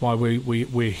that. That's why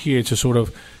we're here to sort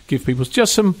of give people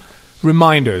just some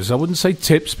reminders. I wouldn't say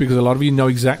tips, because a lot of you know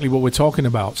exactly what we're talking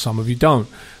about. Some of you don't.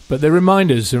 But they're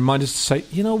reminders. They're reminders to say,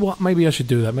 you know what, maybe I should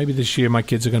do that. Maybe this year my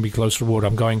kids are going to be close to water.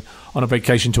 I'm going on a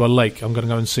vacation to a lake. I'm going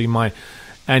to go and see my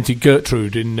Auntie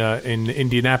Gertrude in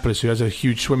Indianapolis, who has a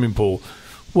huge swimming pool.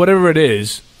 Whatever it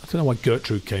is. I don't know why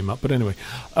Gertrude came up, but anyway.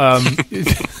 But,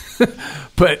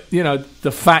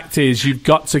 the fact is you've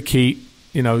got to keep,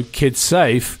 kids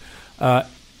safe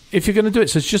if you're going to do it.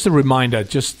 So it's just a reminder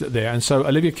just there. And so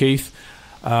Olivia Keith,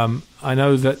 I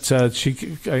know that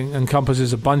she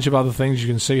encompasses a bunch of other things. You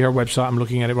can see her website. I'm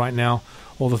looking at it right now,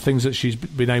 all the things that she's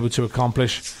been able to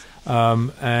accomplish.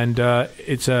 And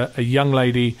it's a young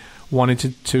lady wanting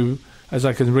to, as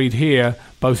I can read here,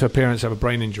 both her parents have a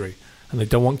brain injury. And they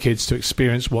don't want kids to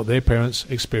experience what their parents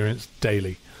experience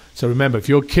daily. So remember, if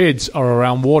your kids are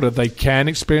around water, they can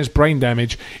experience brain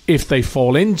damage if they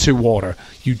fall into water.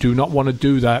 You do not want to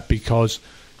do that, because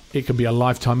it can be a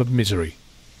lifetime of misery.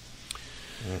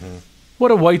 Mm-hmm.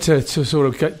 What a way to sort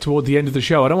of get toward the end of the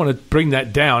show. I don't want to bring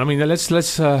that down. I mean, let's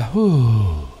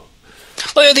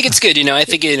Well, I think it's good. I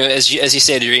think, as you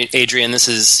said, Adrian, this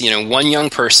is, one young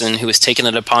person who has taken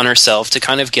it upon herself to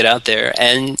kind of get out there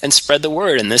and spread the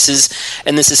word. And this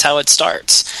is how it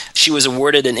starts. She was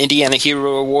awarded an Indiana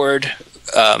Hero Award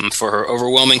for her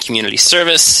overwhelming community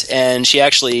service, and she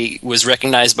actually was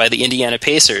recognized by the Indiana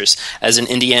Pacers as an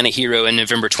Indiana hero in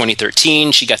November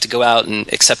 2013. She got to go out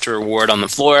and accept her award on the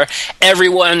floor.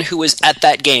 Everyone who was at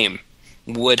that game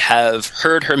would have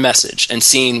heard her message and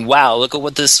seen, wow, look at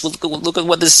what this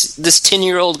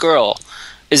 10-year-old girl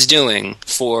is doing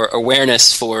for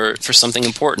awareness for something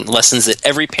important, lessons that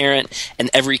every parent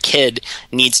and every kid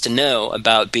needs to know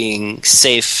about being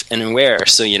safe and aware.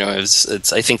 So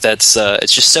I think that's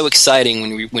it's just so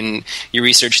exciting when you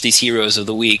research these heroes of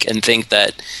the week and think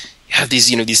that you have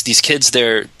these kids,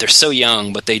 they're so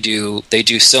young, but they do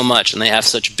so much, and they have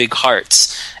such big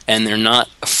hearts, and they're not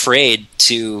afraid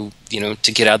to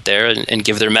get out there and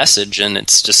give their message. And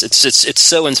it's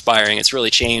so inspiring. It's really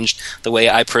changed the way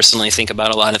I personally think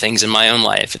about a lot of things in my own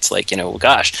life. It's like,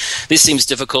 gosh, this seems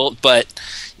difficult, but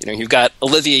you've got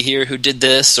Olivia here who did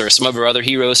this, or some of our other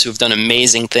heroes who have done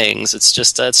amazing things. It's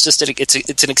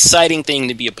an exciting thing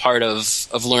to be a part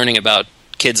of learning about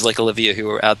kids like Olivia who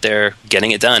are out there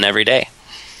getting it done every day.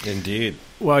 Indeed.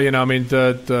 Well,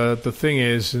 the thing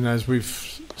is, and as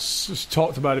we've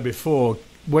talked about it before,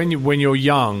 when you're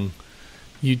young,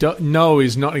 you don't know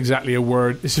is not exactly a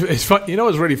word. It's fun,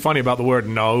 what's really funny about the word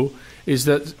no is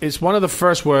that it's one of the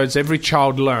first words every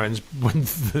child learns when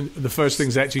the first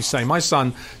things they actually say. My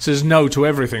son says no to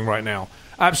everything right now.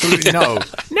 Absolutely no.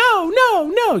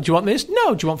 No. Do you want this?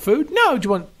 No. Do you want food? No. Do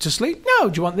you want to sleep? No.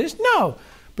 Do you want this? No.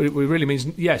 But it really means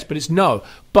yes, but it's no.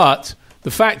 But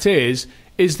the fact is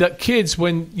that kids,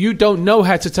 when you don't know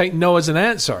how to take no as an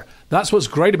answer, that's what's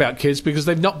great about kids, because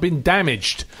they've not been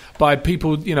damaged by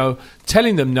people,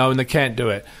 telling them no and they can't do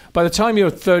it. By the time you're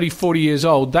 30, 40 years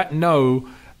old, that no,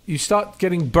 you start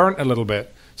getting burnt a little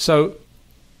bit. So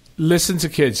listen to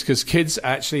kids, because kids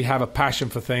actually have a passion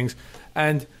for things.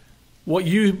 And what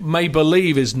you may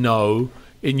believe is no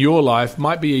in your life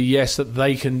might be a yes that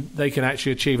they can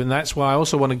actually achieve. And that's why I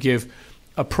also want to give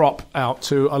a prop out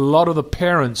to a lot of the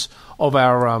parents of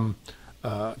our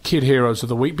kid heroes of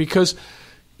the week, because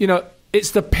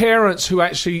it's the parents who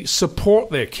actually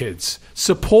support their kids,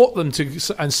 support them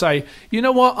and say, you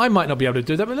know what, I might not be able to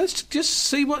do that, but let's just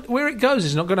see where it goes.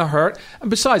 It's not going to hurt. And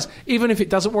besides, even if it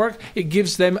doesn't work, it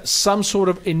gives them some sort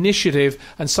of initiative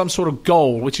and some sort of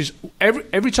goal, which is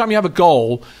every time you have a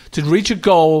goal, to reach a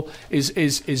goal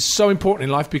is so important in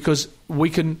life, because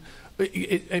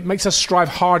it makes us strive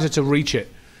harder to reach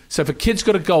it. So if a kid's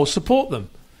got a goal, support them.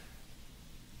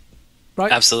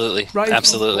 Right? Absolutely. Right?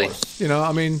 Absolutely.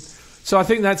 So I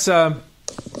think that's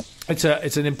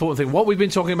it's an important thing. What we've been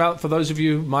talking about, for those of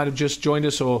you who might have just joined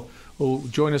us or will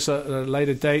join us at a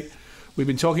later date. We've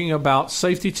been talking about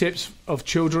safety tips of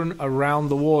children around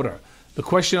the water. The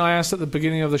question I asked at the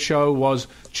beginning of the show was,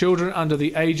 children under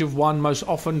the age of 1 most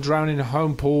often drown in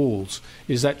home pools.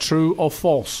 Is that true or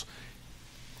false?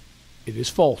 It is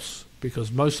false,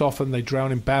 because most often they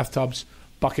drown in bathtubs,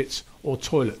 buckets, or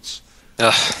toilets.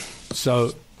 Ugh.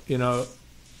 So,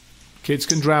 kids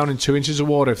can drown in 2 inches of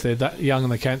water if they're that young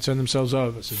and they can't turn themselves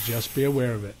over. So just be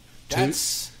aware of it.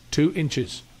 That's 2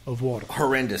 inches of water.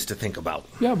 horrendous to think about.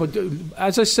 Yeah, but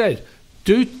as I said,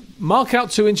 mark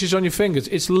out 2 inches on your fingers.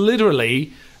 It's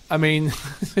literally,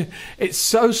 it's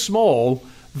so small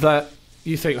that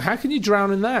you think, how can you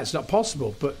drown in that? It's not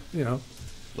possible, but,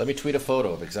 Let me tweet a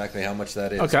photo of exactly how much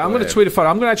that is. Okay, I'm going to tweet a photo.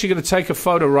 I'm actually going to take a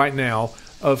photo right now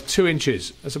of 2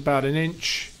 inches. That's about an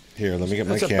inch. Here, let me get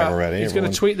my camera ready. He's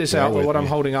going to tweet this out with what I'm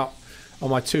holding up on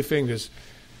my 2 fingers.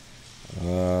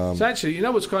 It's actually,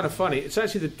 what's kind of funny? It's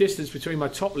actually the distance between my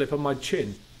top lip and my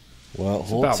chin. Well,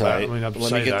 hold tight. Let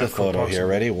me get the photo here.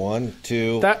 Ready? 1,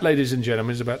 2. That, ladies and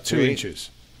gentlemen, is about 2 inches.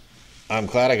 I'm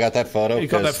glad I got that photo. You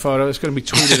got that photo. It's going to be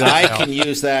tweeted out. I can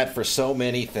use that for so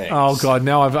many things. Oh, God.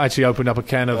 Now I've actually opened up a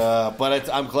can of...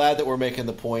 But I'm glad that we're making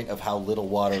the point of how little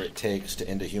water it takes to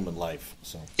end a human life.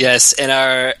 So. Yes, and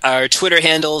our Twitter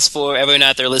handles for everyone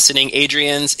out there listening,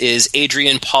 Adrian's is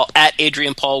Adrian Paul, at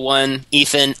Adrian Paul 1,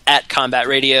 Ethan, at Combat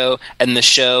Radio, and the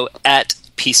show, at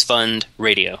Peace Fund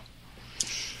Radio.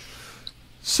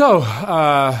 So,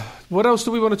 what else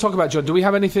do we want to talk about, John? Do we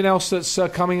have anything else that's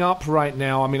coming up right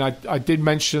now? I did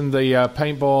mention the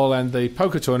paintball and the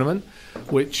poker tournament,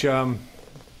 which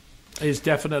is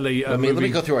definitely let me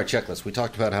go through our checklist. We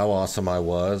talked about how awesome I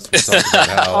was. We talked about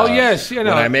how when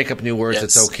I make up new words,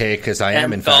 it's okay because I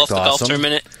am in fact awesome. Golf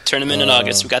tournament in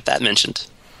August. We got that mentioned.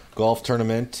 Golf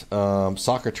tournament,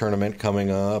 soccer tournament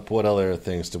coming up. What other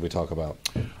things did we talk about?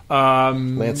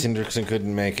 Lance Hendrickson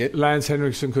couldn't make it.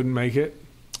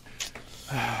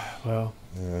 Well,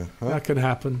 that can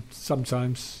happen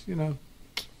sometimes, Lance.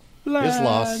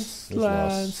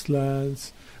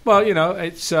 Well, it's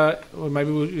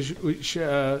maybe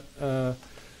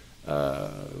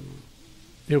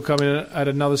he'll come in at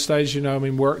another stage.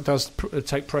 Work does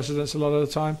take precedence a lot of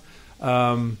the time.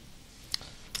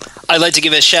 I'd like to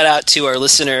give a shout out to our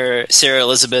listener Sarah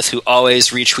Elizabeth, who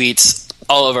always retweets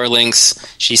all of our links.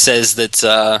 She says that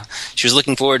she was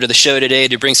looking forward to the show today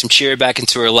to bring some cheer back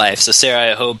into her life. So,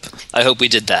 Sarah, I hope we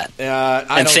did that.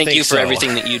 And thank you for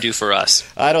everything that you do for us.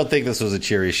 I don't think this was a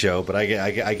cheery show, but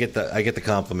I get the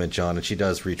compliment, John, and she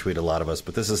does retweet a lot of us.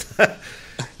 But this is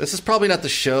this is probably not the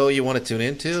show you want to tune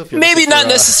into. If you're maybe not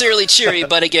necessarily cheery,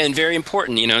 but again, very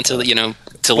important.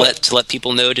 To let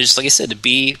people know, to just like I said, to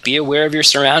be aware of your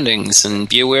surroundings and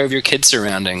be aware of your kids'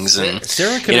 surroundings. And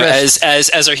Sarah can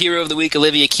as our hero of the week,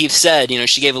 Olivia Keith said,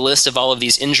 she gave a list of all of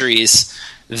these injuries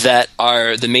that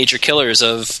are the major killers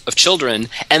of children,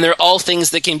 and they're all things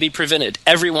that can be prevented.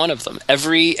 Every one of them,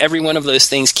 every one of those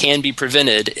things can be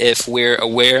prevented if we're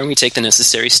aware and we take the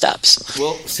necessary steps.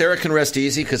 Well, Sarah can rest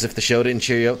easy because if the show didn't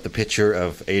cheer you up, the picture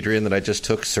of Adrian that I just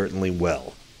took certainly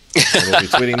will. And we'll be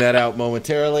tweeting that out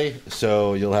momentarily,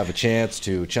 so you'll have a chance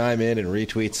to chime in and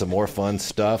retweet some more fun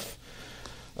stuff.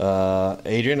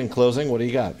 Adrian, in closing, what do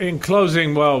you got? In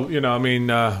closing, well,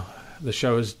 the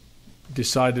show has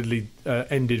decidedly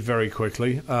ended very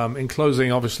quickly. In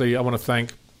closing, obviously, I want to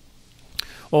thank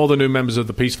all the new members of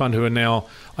the Peace Fund who are now,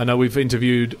 I know we've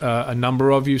interviewed a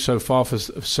number of you so far for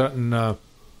certain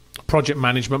project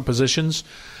management positions.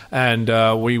 And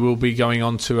we will be going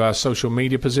on to our social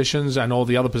media positions and all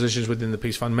the other positions within the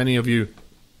Peace Fund. Many of you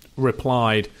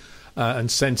replied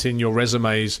and sent in your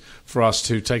resumes for us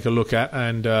to take a look at.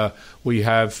 And we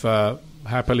have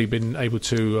happily been able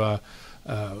to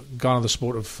garner the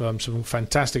support of some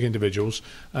fantastic individuals.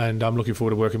 And I'm looking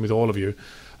forward to working with all of you.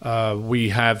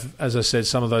 We have, as I said,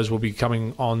 some of those will be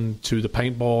coming on to the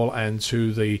paintball and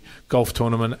to the golf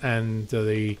tournament and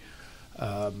the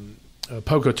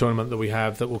poker tournament that we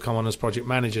have that will come on as project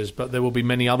managers, but there will be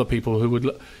many other people who would,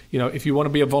 if you want to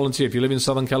be a volunteer, if you live in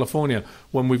Southern California,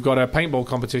 when we've got our paintball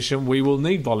competition, we will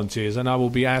need volunteers, and I will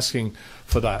be asking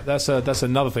for that. That's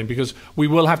another thing, because we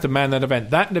will have to man that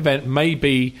event. That event may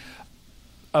be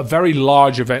a very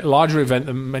larger event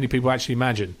than many people actually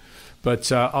imagine, but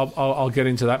I'll get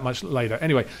into that much later.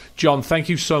 Anyway, John, thank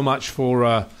you so much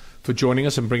for joining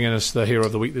us and bringing us the Hero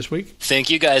of the Week this week. Thank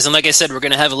you, guys. And like I said, we're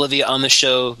going to have Olivia on the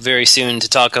show very soon to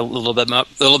talk a little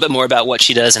bit more about what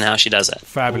she does and how she does it.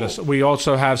 Fabulous. Cool. We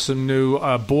also have some new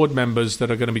board members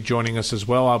that are going to be joining us as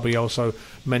well. I'll be also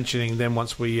mentioning them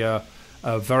once we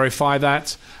verify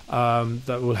that.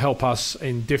 That will help us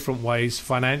in different ways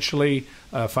financially,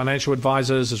 financial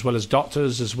advisors, as well as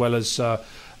doctors, as well as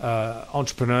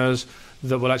entrepreneurs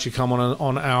that will actually come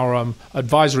on our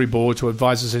advisory board to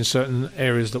advise us in certain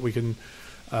areas that we can.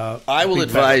 I will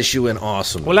advise you in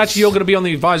awesomeness. Well, actually, you're going to be on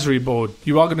the advisory board.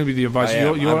 You are going to be the advisor.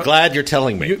 I'm glad you're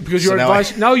telling me. Because your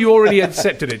advice. No, you already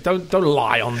accepted it. Don't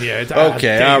lie on the air.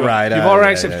 Okay, all right. You've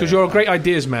already accepted because you're a great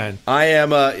ideas man. I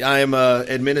am a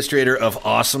administrator of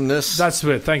awesomeness. That's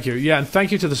it. Thank you. Yeah, and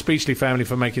thank you to the Speechley family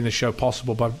for making this show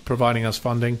possible by providing us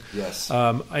funding. Yes.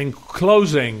 In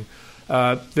closing.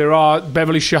 There are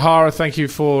Beverly Shahara. Thank you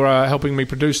for helping me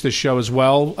produce this show as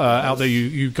well. Out there,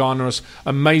 you garner us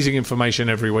amazing information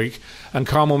every week. And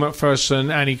Carmel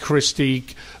McPherson, Annie Christie,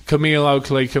 Camille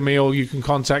Oakley. Camille, you can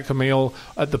contact Camille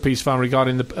at the Peace Fund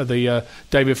regarding the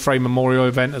David Frey Memorial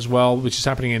event as well, which is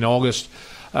happening in August.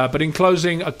 But in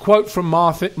closing, a quote from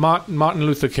Martin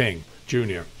Luther King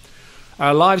Jr.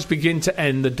 Our lives begin to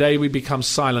end the day we become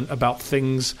silent about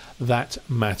things that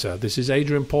matter. This is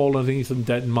Adrian Paul and Ethan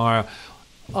Dettenmaier.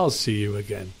 I'll see you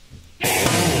again.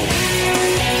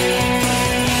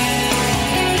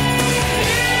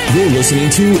 You're listening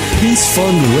to Peace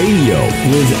Fund Radio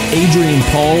with Adrian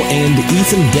Paul and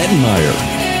Ethan Dettenmaier,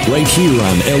 right here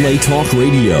on LA Talk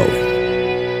Radio.